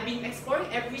 And I've been exploring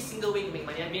every single way to make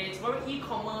money. I've been exploring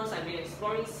e-commerce, I've been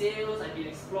exploring sales, I've been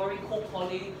exploring cold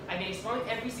calling, I've been exploring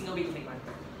every single way to make money.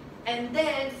 And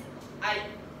then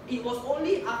it was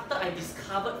only after I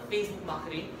discovered Facebook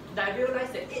marketing that I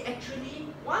realized that actually,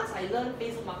 once I learned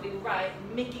Facebook marketing right,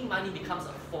 making money becomes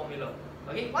a formula.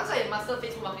 Okay? Once I master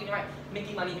Facebook marketing right,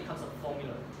 making money becomes a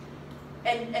formula.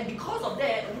 And because of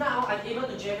that, now I'm able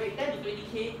to generate 10 to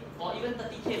 20K or even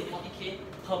 30K to 40K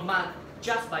per month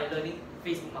just by learning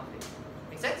Facebook marketing.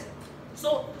 Make sense?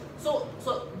 So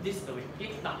this is the way.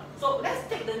 Okay? Now, so let's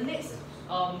take the next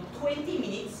 20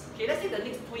 minutes. Okay, let's take the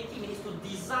next 20 minutes to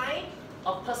design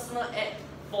a personal ad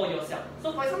for yourself.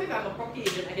 So for example, if I'm a property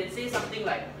agent, I can say something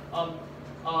like, I've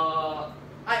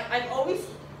always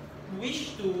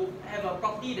wished to have a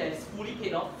property that is fully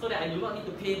paid off so that I do not need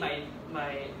to pay I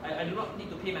do not need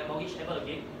to pay my mortgage ever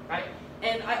again, right?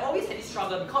 And I always had this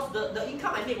struggle because the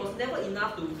income I made was never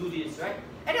enough to do this, right?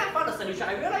 And then I found a solution.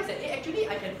 I realized that actually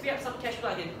I can free up some cash flow.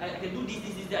 I can do this.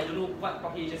 I don't know what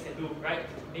property agents can do, right?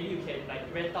 Maybe you can like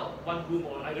rent out one room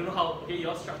or I don't know how. Okay,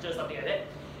 your structure something like that.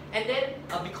 And then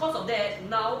because of that,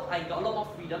 now I got a lot more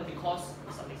freedom because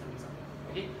something.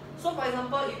 Okay. So for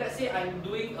example, if let's say I'm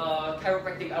doing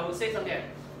chiropractic, I would say something like,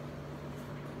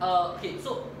 okay,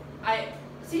 so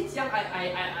since young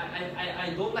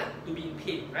I don't like to be in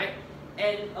pain, right?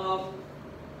 And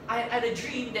I had a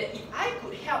dream that if I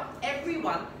could help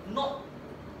everyone not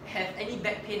have any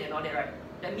back pain and all that, right?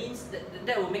 That means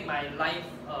that will make my life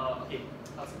okay.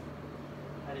 I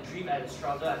had a dream, I had a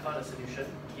struggle, I found a solution.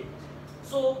 Okay.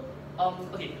 So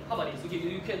okay, how about this? Okay,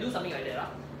 you can do something like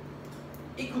that.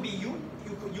 It could be you.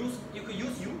 You could use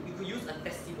a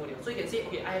testimonial. So you can say,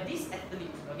 okay, I have this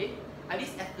athlete, okay? I have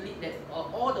this athlete that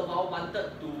all the while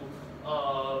wanted to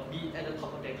be at the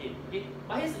top of their game, okay?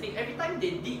 But here's the thing, every time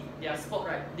they did their sport,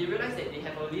 right, they realized that they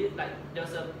have a little, like,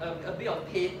 there's a bit of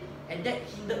pain, and that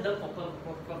hindered them from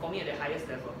performing at their highest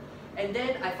level. And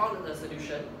then I found a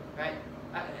solution, right?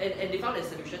 And they found a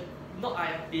solution,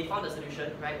 they found a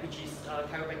solution, right, which is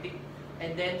chiropractic,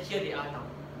 and then here they are now.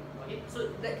 Okay, so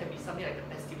that can be something like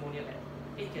a testimonial ad.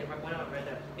 Okay, you can write one of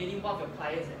that. Maybe one of your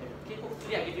clients. Okay,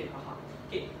 hopefully I give you an aha.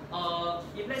 Okay,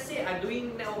 if let's say I'm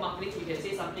doing network marketing, you can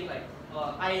say something like,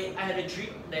 I had a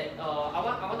dream that I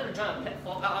wanted to join a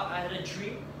platform. I had a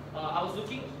dream. I was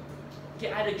looking.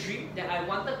 Okay, I had a dream that I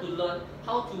wanted to learn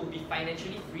how to be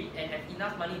financially free and have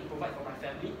enough money to provide for my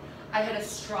family. I had a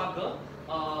struggle.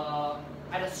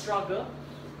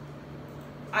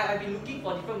 I've been looking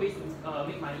for different ways to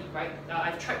make money, right?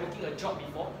 I've tried working a job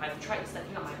before. I've tried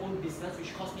setting up my own business,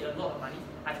 which cost me a lot of money.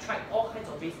 I've tried all kinds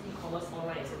of ways, e-commerce,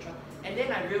 online, etc. And then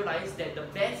I realized that the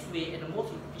best way and the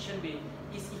most efficient way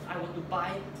is if I were to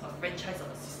buy a franchise of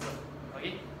a system,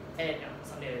 okay? And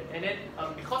something like that. And then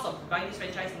because of buying this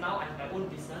franchise, now I have my own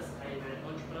business. I am an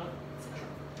entrepreneur, etc.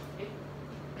 Okay.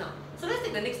 Now, so let's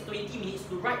take the next 20 minutes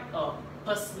to write a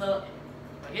personal ad.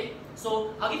 Okay,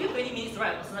 so I'll give you 20 minutes to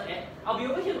write a personal ad. I'll be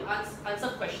over here to answer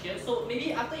questions. So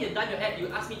maybe after you've done your ad, you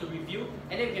ask me to review,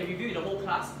 and then we can review the whole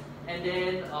class, and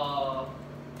then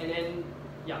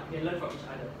yeah, we can learn from each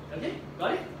other. Okay,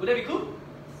 got it? Would that be cool?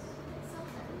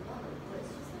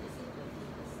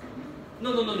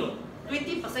 No.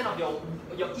 20% of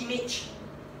your image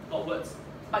got words,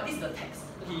 but this is the text.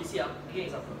 Okay, you see again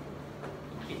example.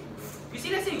 Okay, you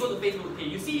see, let's say you go to Facebook. Okay,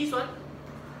 you see this one.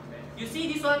 You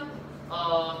see this one.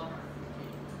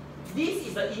 This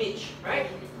is the image, right?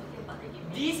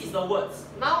 This is the words.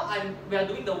 Now we are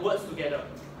doing the words together.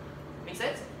 Make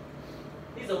sense?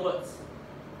 These are the words.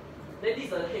 Then this is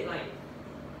the headline.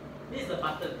 This is the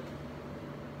button.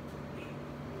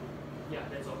 Yeah,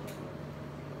 that's all.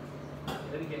 Okay,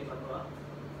 let me get an example.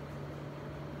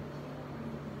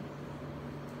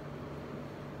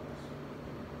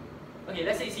 Okay,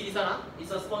 let's say you see this one.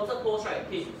 It's a sponsored post, right?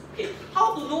 Okay.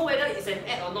 How to know whether it's an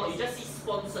ad or not? You just see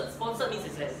sponsored. Sponsored means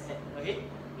it's an ad. Okay.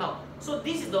 Now, so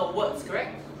this is the words,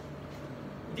 correct?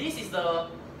 This is the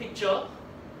picture.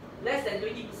 Less than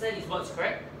 20% is words,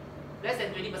 correct? Less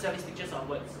than 20% of these pictures are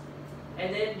words.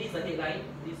 And then this is the headline.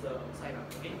 This is the sign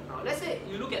up. Okay. Now let's say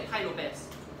you look at Tai Lopez.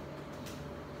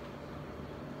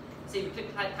 Say you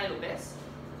click Tai Lopez.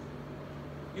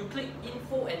 You click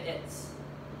info and ads.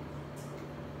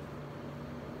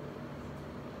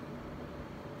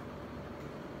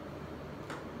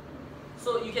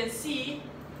 So you can see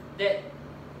that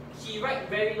he write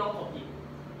very long copy.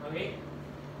 Okay?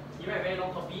 He write very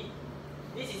long copy.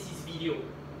 This is his video.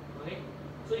 Okay?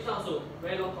 So this one also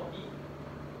very long copy.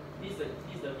 This is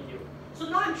the video. So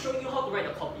now I'm showing you how to write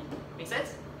the copy. Make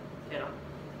sense? Yeah.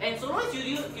 And so long as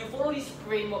you follow this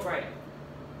framework, right?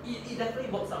 It definitely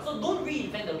works out. So don't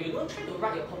reinvent the wheel. Don't try to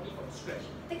write your copy from scratch.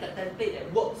 Take a template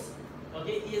that works.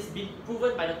 Okay? It has been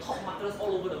proven by the top marketers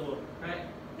all over the world. Right?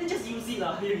 Then just use it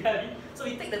lah. You get it? So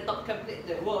we take the top template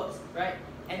that works, right?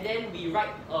 And then we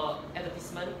write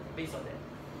advertisement based on that.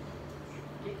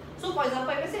 Okay. So for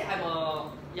example, let's say I'm a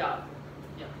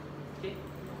okay.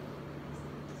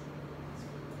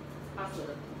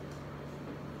 Password.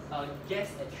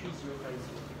 Guess at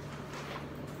 3050.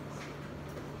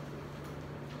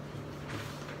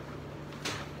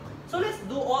 So let's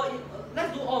do all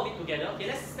of it together.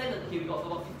 Okay, we got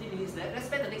about 15 minutes left. Let's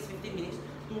spend the next 15 minutes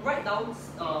to write down.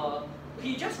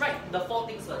 Okay, just write the 4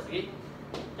 things first. Okay,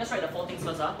 just write the 4 things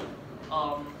first. I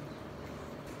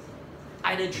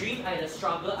had a dream, I had a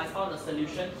struggle, I found a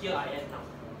solution. Here I am now.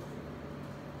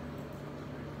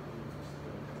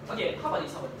 Okay, how about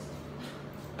this?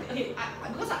 Okay,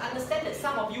 because I understand that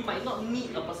some of you might not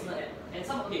need a personal ad, and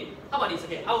how about this?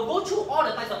 Okay, I will go through all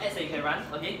the types of ads that you can run.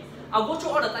 Okay, I'll go through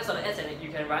all the types of ads that you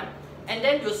can run, and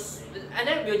then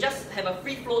we'll just have a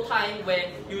free flow time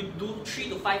where you do 3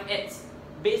 to 5 ads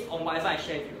based on whatever I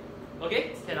share with you.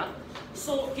 Okay,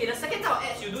 So the second type of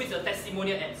ads you do is a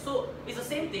testimonial ad. So it's the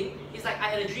same thing. It's like I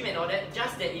had a dream and all that,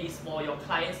 just that it is for your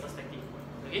client's perspective.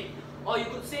 Okay, or you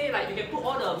could say like you can put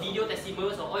all the video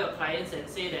testimonials of all your clients and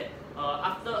say that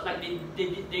after like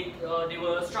they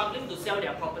were struggling to sell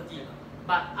their property,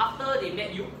 but after they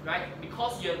met you, right,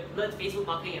 because you have learned Facebook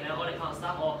marketing and all that kind of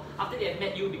stuff, or after they have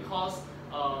met you because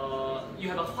you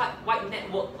have a wide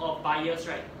network of buyers,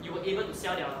 right, you were able to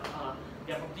sell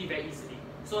their property very easily.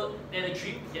 So their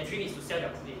dream is to sell their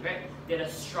property, right? They had a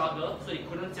struggle, so they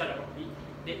couldn't sell their property.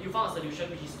 You found a solution,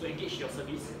 which is to engage your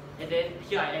service, and then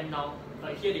here I am now.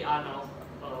 Here they are now.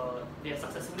 They have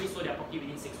successfully sold their property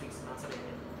within 6 weeks. Something like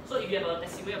that. So if you have a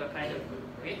testimony of a client, that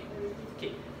would be good.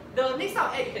 Okay. The next type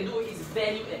of ad you can do is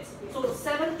value ads. So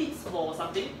 7 tips for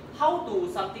something. How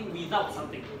to something without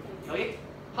something. Okay.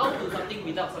 How to something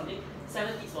without something.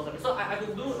 7 tips for something. So I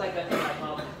could do like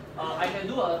I can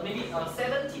do maybe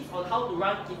 7 tips on how to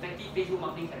run effective Facebook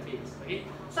marketing campaigns. Okay.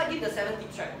 So I give the 7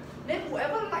 tips, right? Then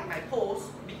whoever like my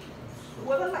post,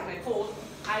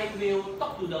 I will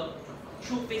talk to them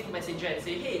through Facebook Messenger and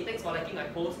say, hey, thanks for liking my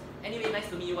post. Anyway, nice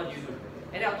to meet you, what do you do?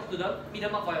 And then I'll talk to them, meet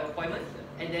them up for an appointment,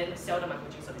 and then sell them my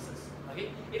coaching services. Okay?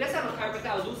 If let's say I'm a chiropractor,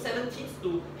 I'll do 7 tips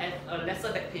to have a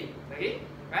lesser back pain. Okay?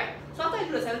 Right? So after I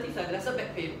do the 7 tips to have lesser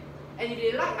back pain, and if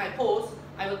they like my post,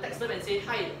 I will text them and say,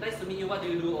 hi, nice to meet you, what do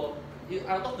you do? Or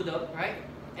I'll talk to them, right?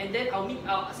 And then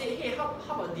I'll say, hey, how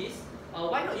about this?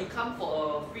 Why not you come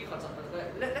for a free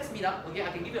consultation? Let's meet up, okay?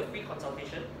 I can give you a free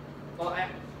consultation.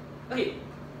 Okay,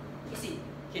 you see,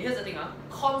 okay, here's the thing,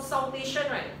 consultation,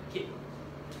 right? Okay,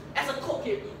 as a coach,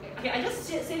 okay, I just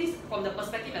say this from the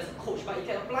perspective as a coach, but you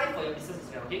can apply for your business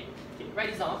as well, okay? Okay, write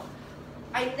this down.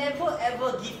 I never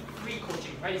ever give free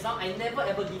coaching. Write this down. I never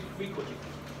ever give free coaching.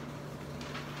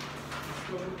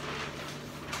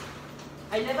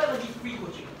 I never ever give free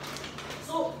coaching.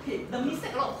 So, okay, the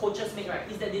mistake a lot of coaches make, right,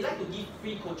 is that they like to give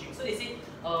free coaching. So they say,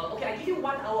 okay, I give you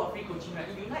 1 hour of free coaching, right?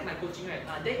 If you like my coaching, right,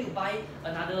 then you buy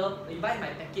my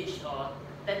package,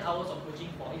 10 hours of coaching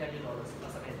for $800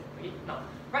 plus something. Okay, now,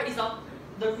 write this down.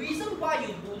 The reason why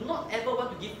you do not ever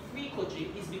want to give free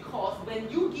coaching is because when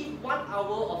you give 1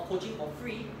 hour of coaching for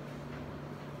free,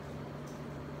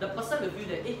 the person will feel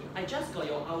that, hey, I just got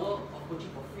your hour of coaching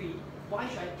for free, why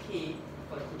should I pay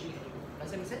for the coaching anymore?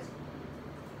 Does that make sense?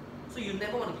 So you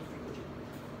never want to give free coaching.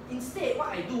 Instead, what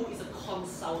I do is a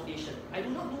consultation. I do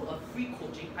not do a free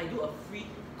coaching, I do a free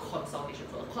consultation.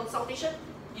 So a consultation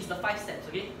is the 5 steps,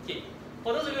 okay? Okay.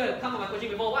 For those of you who have come on my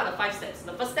coaching before, what are the 5 steps?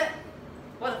 The first step,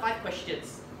 what are the 5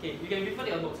 questions? Okay, you can refer to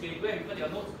your notes. Okay, go and refer to your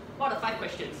notes. What are the 5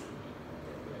 questions?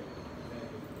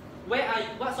 Where are you?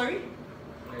 What? Sorry?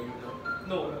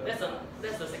 No, that's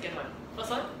the second one. First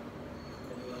one?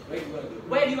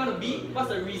 Where do you want to be? What's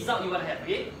the result you want to have?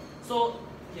 Okay. So,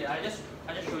 okay, I just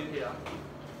show you here.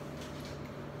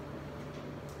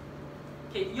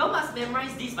 Okay, you must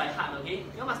memorize this by heart, okay?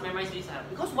 You must memorize this by heart.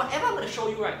 Because whatever I'm going to show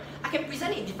you, right, I can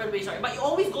present it in different ways, right? But it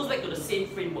always goes back to the same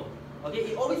framework. Okay,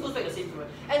 it always goes back to the same framework.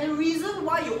 And the reason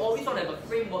why you always want to have a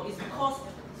framework is because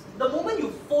the moment you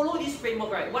follow this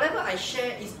framework, right, whatever I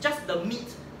share is just the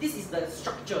meat. This is the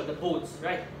structure, the bones,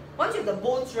 right? Once you have the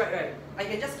bones right, I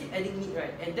can just keep adding meat,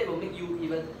 right? And that will make you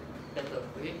even better,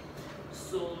 okay?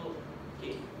 So,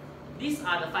 okay, these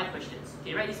are the 5 questions.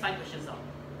 Okay, write these 5 questions down.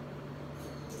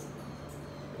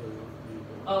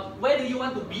 Where do you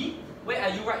want to be? Where are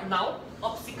you right now?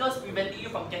 Obstacles preventing you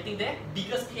from getting there?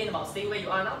 Biggest pain about staying where you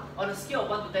are now? On a scale of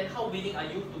 1 to 10, how willing are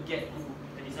you to get to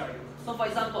the desired? So for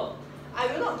example, I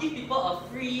will not give people a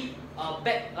free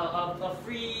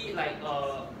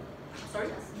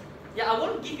I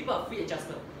won't give people a free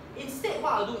adjustment. Instead,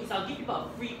 what I'll do is I'll give people a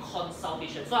free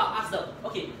consultation. So I'll ask them,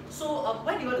 okay, so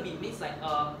where do you want to be? Means like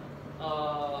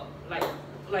oh,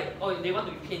 they want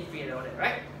to be pain free and all that,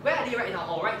 right? Where are they right now?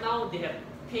 Oh, right now they have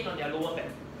pain on their lower back.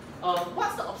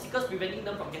 What's the obstacles preventing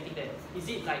them from getting there? Is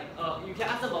it like, you can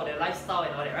ask them about their lifestyle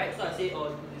and all that, right? So I say,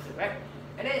 oh, this is right?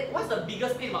 And then, what's the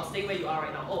biggest pain about staying where you are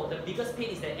right now? Oh, the biggest pain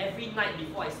is that every night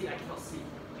before I sleep, I cannot sleep,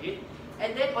 okay?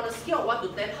 And then, on a scale of 1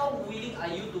 to 10, how willing are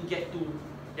you to get to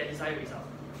their desired result,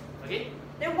 okay?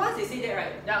 Then once they say that,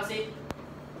 right, then I'll say,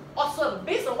 awesome,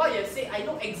 based on what you have said, I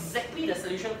know exactly the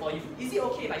solution for you. Is it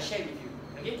okay if I share with you?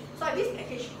 Okay? So I have this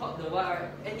package called the what, right?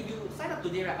 And if you sign up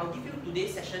today, right, I'll give you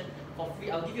today's session for free.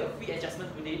 I'll give you a free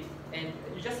adjustment today, and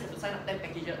you just have to sign up 10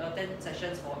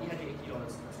 sessions for $880.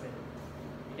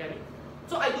 You get me?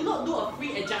 So I do not do a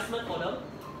free adjustment for them,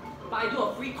 but I do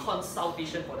a free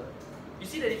consultation for them. You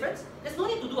see the difference? There's no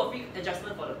need to do a free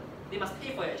adjustment for them. They must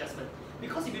pay for your adjustment.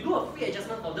 Because if you do a free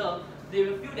adjustment for them, they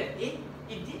will feel that,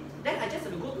 then I just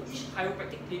have to go to each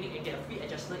chiropractic clinic and get a free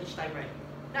adjustment each time, right?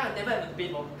 Then I'll never have to pay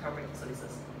for chiropractic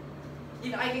services.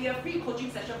 If I can get a free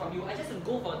coaching session from you, I just have to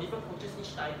go for different coaches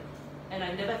each time, and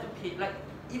I never have to pay. Like,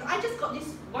 if I just got this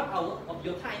 1 hour of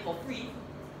your time for free,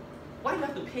 why do you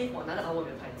have to pay for another hour of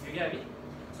your time? You get what I mean?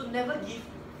 So never give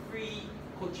free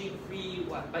coaching, free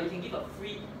what, but you can give a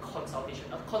free consultation.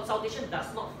 A consultation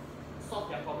does not solve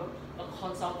their problem. A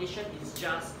consultation is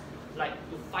just like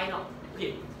to find out.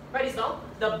 Okay, write this down.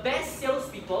 The best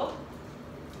salespeople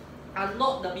are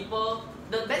not the people.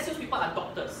 The best salespeople are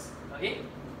doctors. Okay,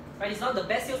 write this down. The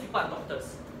best salespeople are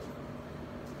doctors.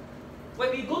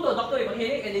 When we go to a doctor with a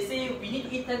headache and they say we need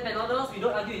to eat 10 Panadols, we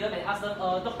don't argue with them and ask them,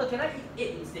 doctor, can I eat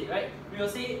 8 instead, right? We will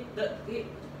say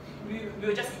we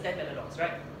will just eat 10 Panadols,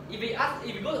 right? If we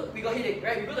got headache,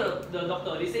 right? We go to the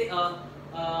doctor, they say, I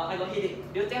got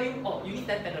headache. They'll tell you, oh, you need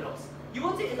 10 Panadols. You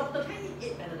won't say, hey, doctor, can I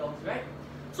eat 8 Panadols, right?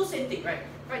 So same thing, right?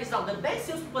 Write this down. The best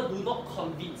salespeople do not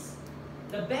convince.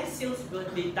 The best salespeople,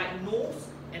 they diagnose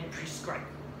and prescribe.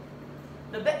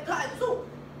 So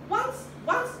once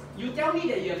you tell me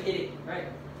that you have headache, right?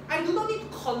 I do not need to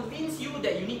convince you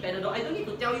that you need Panadol. I don't need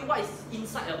to tell you what is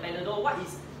inside a Panadol, what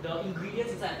is the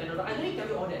ingredients inside a Panadol. I don't need to tell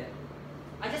you all that.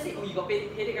 I just say, oh, you got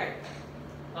headache, right?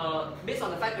 Based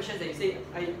on the 5 questions that you say,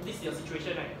 this is your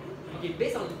situation, right? Okay,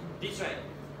 based on this, right,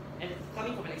 and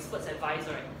coming from an expert's advice,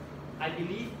 right, I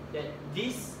believe that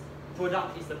this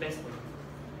product is the best for you.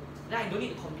 Then I don't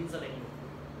need to convince them anymore.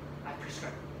 I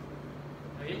prescribe.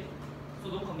 Okay? So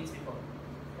don't convince people.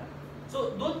 Yeah.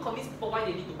 So don't convince people why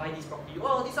they need to buy this property.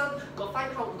 Oh, this one got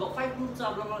 5 rooms,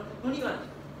 blah blah blah. No need one.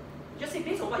 Just say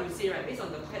based on what you say, right? Based on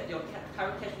your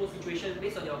current cash flow situation,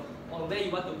 based on where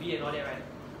you want to be and all that, right?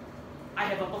 I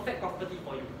have a perfect property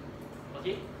for you.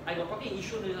 Okay? I got property in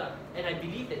Yishun, and I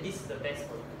believe that this is the best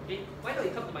for you. Okay? Why don't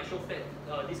you come to my show flat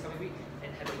this coming week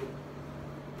and have a look?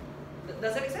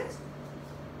 Does that make sense?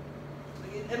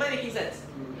 Am I making sense?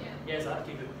 Yeah. Yes,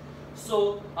 okay, good.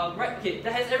 So, right, okay,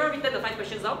 has everyone written the 5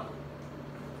 questions down?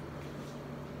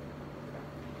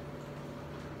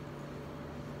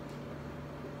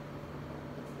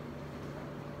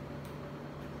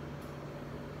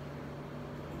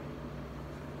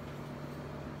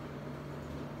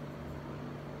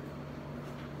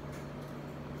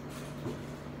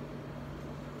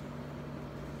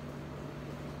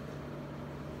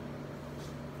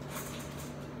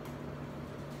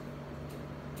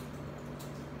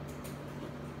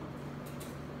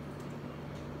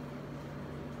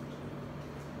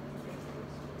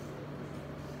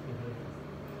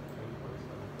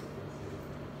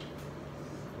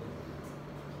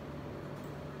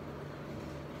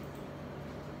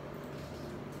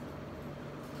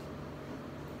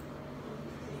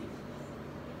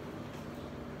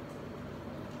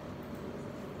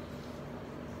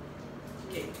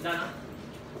 Okay, done.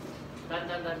 Done.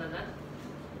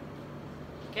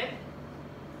 Okay?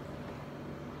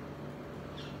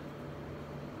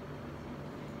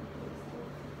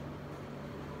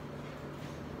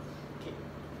 Okay.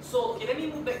 So, let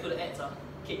me move back to the ads.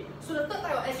 Okay, so the third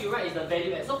type of ads you write is the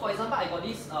value ad. So, for example, I got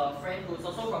this friend who's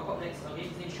also from Copywriting. Okay,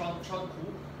 his name is Sean Koo.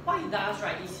 What he does,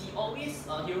 right, is he always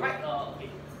he'll write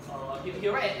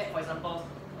he'll write an ad, for example,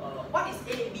 what is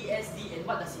ABSD and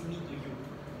what does it mean to you?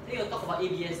 Then he'll talk about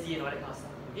ABSD and all that kind of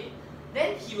stuff. Okay,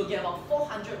 then he will get about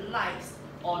 400 likes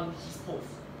on his post.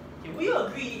 Okay, will you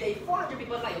agree that if 400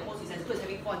 people like your post, it's as good as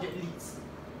having 400 leads?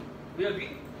 Will you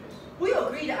agree? Yes. Will you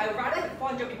agree that I'd rather have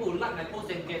 400 people who like my post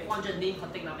than get 400 name,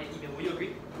 contact number, and email? Will you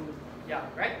agree? Yeah,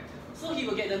 right? So he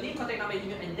will get the name, contact number, and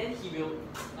email, and then he will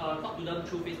talk to them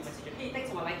through Facebook Messenger. Hey, thanks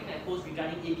for liking my post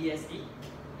regarding ABSD,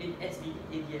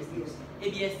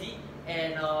 ABSD,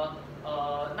 and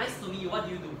nice to meet you. What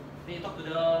do you do? Then you talk to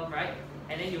them, right?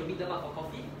 And then you'll meet them up for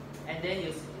coffee, and then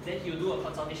he'll do a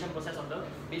consultation process on them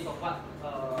based on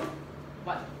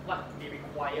what they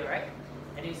require, right?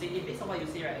 And then you say, hey, based on what you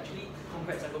say, right? Actually,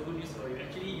 congrats, I got good news for you.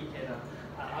 Actually, you can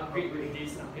upgrade with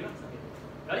this now. You know? Okay.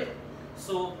 Got it?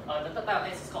 So the third type of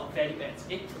ads is called value ads.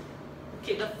 Okay.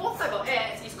 Okay. The fourth type of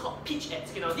ads is called pitch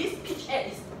ads. Okay. Now this pitch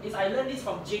ad is I learned this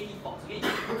from JT Fox. Okay.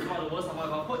 JT Fox is one of the world's number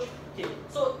one coach. Okay.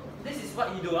 So this is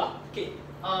what you do. Okay.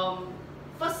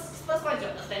 First one is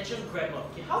your attention grabber.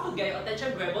 Okay, how to get your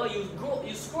attention grabber?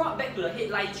 You scroll up back to the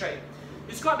headlines, right?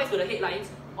 You scroll up back to the headlines.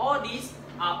 All these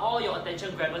are all your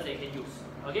attention grabbers that you can use.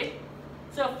 Okay?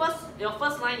 So your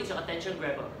first line is your attention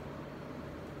grabber.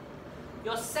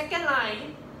 Your second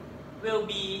line will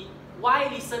be why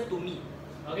listen to me.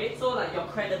 Okay? So like your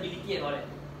credibility and all that.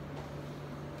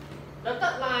 The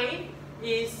third line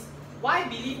is why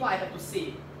believe what I have to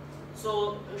say.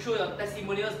 So show your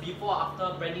testimonials before,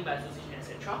 after, branding by association,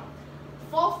 etc.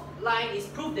 Fourth line is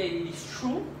proof that it is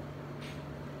true.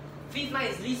 Fifth line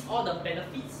is list all the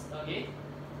benefits. Okay.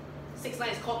 Sixth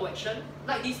line is call to action.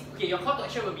 Like this. Okay, your call to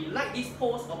action will be like this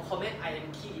post or comment. I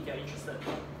am keen if you are interested.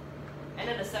 And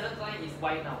then the seventh line is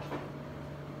why now.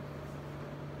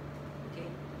 Okay.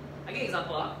 I give an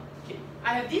example. Okay.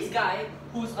 I have this guy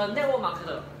who's a network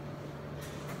marketer.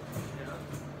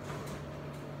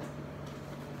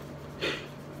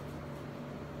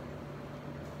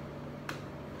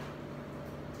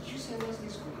 Send us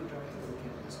this Google Drive that we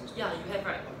can access. Yeah, you have,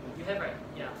 right? You have, right?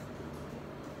 Yeah.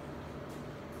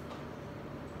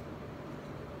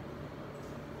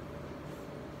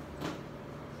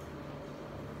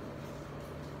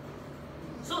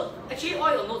 So actually,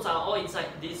 all your notes are all inside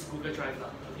this Google Drive,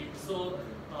 okay? So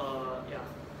yeah.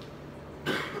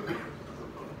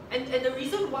 And the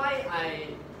reason why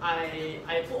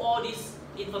I put all this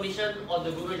information on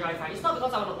the Google Drive, right? It's not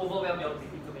because I want to overwhelm you with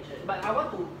information, but I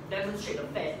want to demonstrate the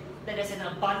fact that there's an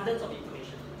abundance of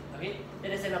information, okay? That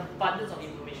there's an abundance of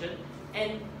information,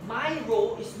 and my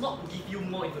role is not to give you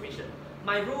more information.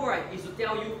 My role, right, is to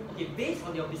tell you, okay, based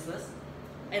on your business,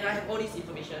 and I have all this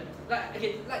information. Like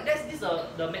okay, like this is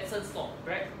the medicine store,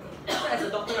 right? So as a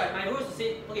doctor, right, my role is to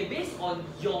say, okay, based on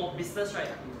your business, right,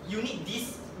 you need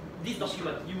this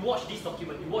document. You watch this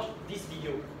document. You watch this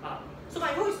video. So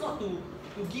my role is not to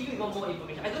give you even more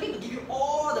information. I don't need to give you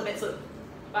all the medicine.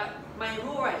 But my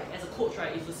role, right, as a coach,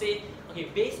 right, is to say, okay,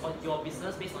 based on your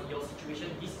business, based on your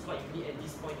situation, this is what you need at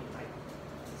this point in time.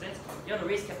 Make sense? You want to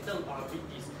raise capital, read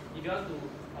this. If you want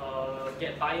to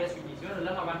get buyers, read this. You want to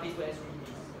learn how to run Facebook ads, read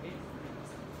this.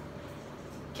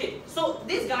 Okay, so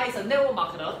this guy is a network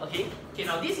marketer. Okay,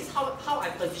 now this is how I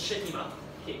position him.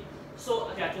 Okay, so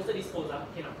I posted this post.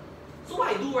 Okay, now. So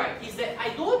what I do, right, is that I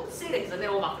don't say that he's a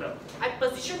network marketer. I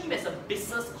position him as a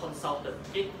business consultant.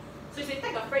 Okay, so if you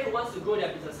take a friend who wants to grow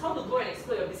their business, how to grow and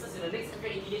exploit your business in the next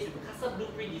 180 days with a custom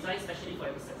blueprint design specially for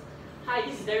your business. Hi,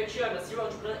 this is Derek Chiu. I'm a serial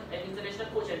entrepreneur, an international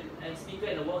coach and speaker,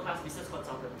 and a world-class business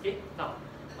consultant. Okay, now,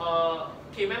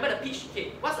 okay, remember the pitch.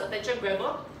 Okay, what's the attention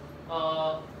grabber?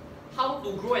 How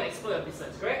to grow and exploit your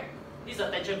business, correct? This is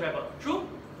attention grabber. True?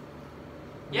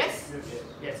 Yes? Yes.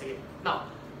 Yes, okay. Now,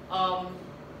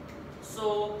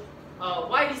 so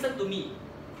why listen to me?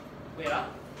 Wait,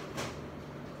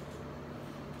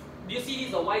 do you see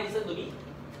this or why listen to me?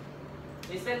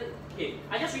 They spend, okay,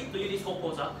 I just read to you this whole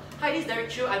post. Hi, this is Derek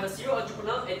Chiu. I'm a serial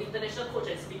entrepreneur, an international coach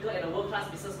and speaker, and a world-class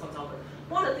business consultant.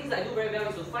 One of the things that I do very well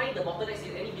is to find the bottlenecks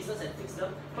in any business and fix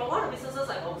them. From all the businesses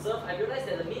I've observed, I realized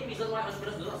that the main reason why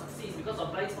entrepreneurs do not succeed is because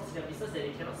of blind spots in their business that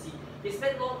they cannot see. They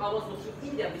spend long hours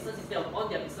working in their business instead of on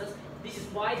their business. This is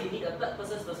why they need a third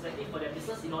person's perspective for their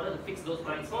business in order to fix those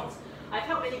blind spots. I've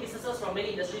helped many businesses from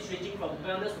many industries ranging from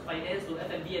wellness to finance to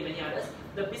F&B and many others.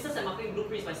 The business and marketing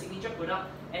blueprint is my signature product,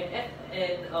 and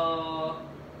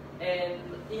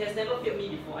it has never failed me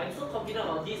before. I'm so confident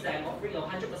about this that I'm offering a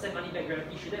 100% money back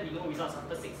guarantee should there be no results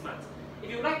after 6 months. If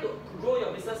you would like to grow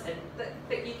your business and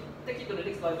take it to the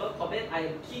next level, comment I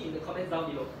am keen in the comments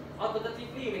down below.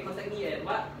 Alternatively, you may contact me at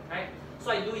what? Right? So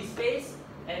I do his face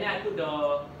and then I put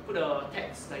the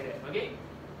text like that, okay?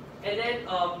 And then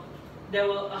there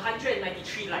were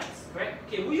 193 likes, correct?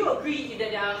 Okay, will you agree if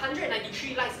there are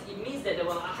 193 likes, it means that there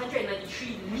were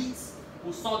 193 leads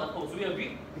who saw the post? Will you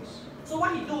agree? Yes. So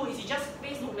what he do is he just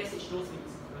Facebook message those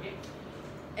leads, okay?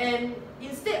 And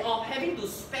instead of having to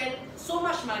spend so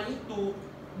much money to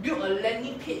build a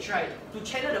landing page, right, to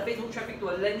channel the Facebook traffic to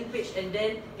a landing page and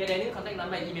then get their name, contact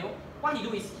number and email, what he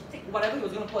do is he take whatever he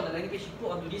was going to put on the landing page, he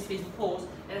put onto this Facebook post,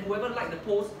 and whoever liked the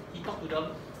post, he talked to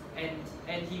them,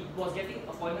 and he was getting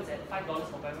appointments at $5 per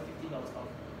appointment,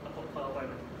 $15 per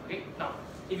appointment. Okay? Now,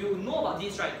 if you know about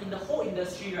this, right, in the whole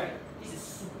industry, right, this is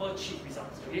super cheap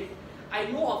results. Okay? I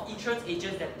know of insurance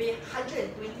agents that pay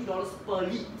 $120 per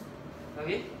lead.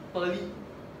 Okay? Per lead.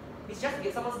 It's just to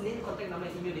get someone's name, contact number,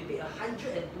 and email. They pay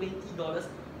 $120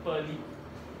 per lead.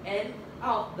 And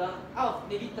out of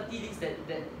maybe 30 leads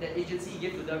that agency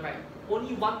gave to them, right,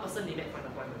 only one person they met for an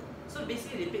appointment. So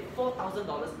basically, they paid $4,000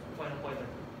 for an appointment.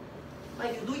 But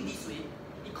if you do it this way,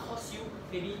 it costs you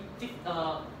maybe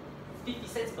 50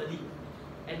 cents per lead,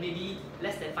 and maybe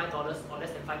less than $5 or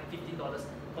less than $15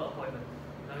 per appointment.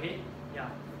 Okay? Yeah.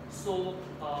 So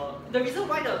the reason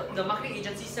why the marketing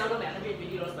agency sell them at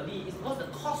 $120 per lead is because the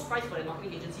cost price for the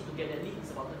marketing agency to get that lead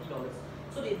is about $30.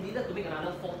 So they needed to make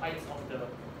another 4 times of the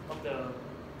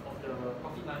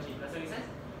profit margin. Does that make sense?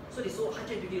 So they sold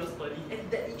 $120 per lead,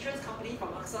 and the insurance company from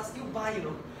AXA still buy, you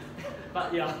know.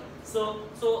 But yeah, so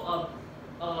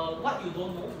what you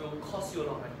don't know will cost you a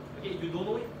lot of money. Okay, if you don't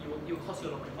know it, it will cost you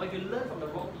a lot of money. Or if you learn from the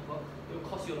wrong people, it will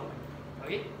cost you a lot of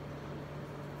money. Okay.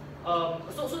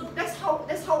 So that's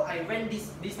how I ran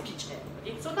this pitch ad.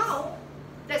 Okay, so now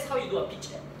that's how you do a pitch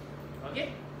ad.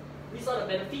 Okay, these are the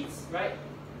benefits, right?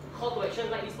 Call to action,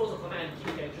 like this post or comment, and keep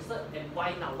if you're interested, and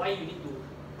why now? Why you need to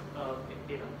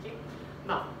pay now? Okay.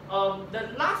 Now,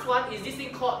 the last one is this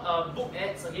thing called book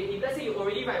ads. Okay, if let's say you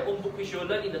already write your own book, which you'll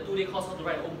learn in the 2-day course how to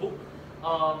write your own book.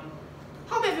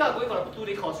 How many of you are going for the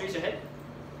 2-day course? Raise your hand.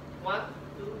 1,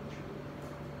 2, 3.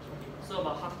 Okay, so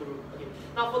about half the room. Okay.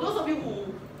 Now, for those of you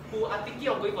who are thinking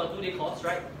of going for a 2-day course,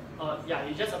 right? Yeah,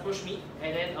 you just approach me,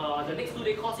 and then the next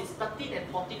 2-day course is 13 and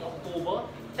 14 October,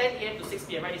 10 AM to 6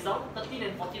 PM. Write this down. 13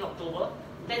 and 14 October,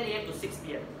 10 AM to 6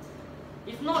 PM.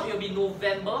 If not, it will be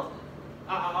November.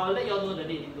 I'll let you all know the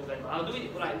date in November. I'll do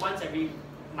it like once every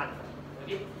month.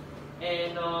 Okay?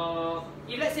 And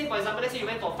if let's say, for example, let's say you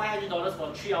went for $500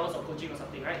 for 3 hours of coaching or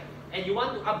something, right? And you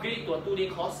want to upgrade it to a 2-day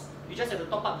course, you just have to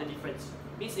top up the difference.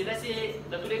 Means if let's say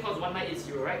the 2-day course is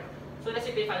 1980, right? So let's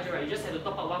say pay 500, right? You just have to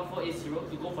top up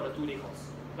 1480 to go for the 2-day course.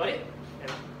 Got it?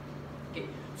 Yeah. Okay.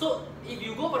 So if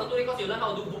you go for the 2-day course, you learn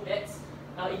how to do book ads,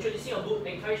 introducing your book,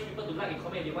 encourage people to like and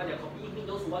comment if they want their copy, meet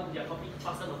those who want their copy,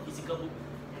 pass them a physical book,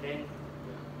 and then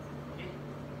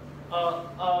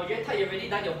Yuan Tai, you've already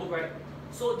done your book, right?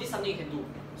 So this is something you can do.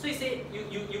 So you say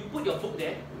you put your book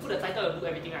there, put the title of your book,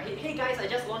 everything, right? Hey guys, I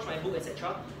just launched my book,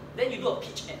 etc. Then you do a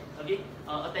pitch ad, okay?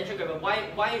 Attention grabber.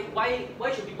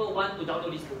 Why should people want to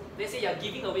download this book? Let's say you're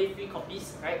giving away free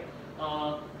copies, right?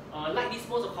 Like this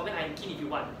post or comment, I'm keen if you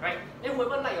want, right? Then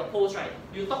whoever like your post, right?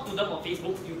 You talk to them on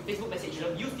Facebook, you Facebook message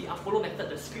them, use the upfollow method,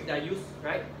 the script that I use,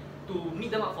 right? To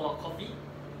meet them up for a coffee,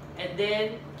 and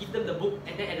then give them the book,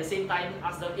 and then at the same time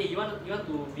ask them, hey, you want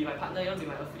to be my partner, you want to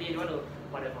be my affiliate, you want to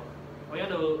whatever, or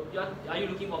are you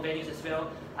looking for venues as well?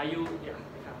 Are you okay?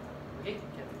 Yeah. Okay.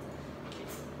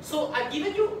 So I've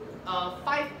given you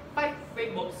five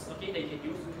frameworks, okay, that you can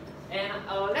use. And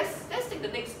let's take the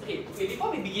next. Okay,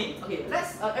 before we begin, okay,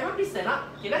 let's everyone please stand up.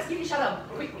 Okay, let's give each other a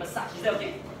quick massage. Is that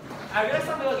okay? I realize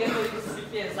some people are getting really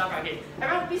sleepy and stuff. Right? Okay,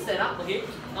 everyone please stand up. Okay.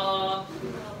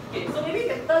 Okay, so maybe you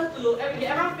can turn to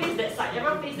everyone face that side.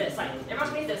 Everyone face that side.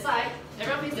 Everyone face that side.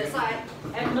 Everyone face that side,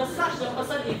 and massage the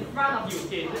person in front of you.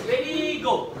 Okay, ready,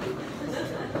 go.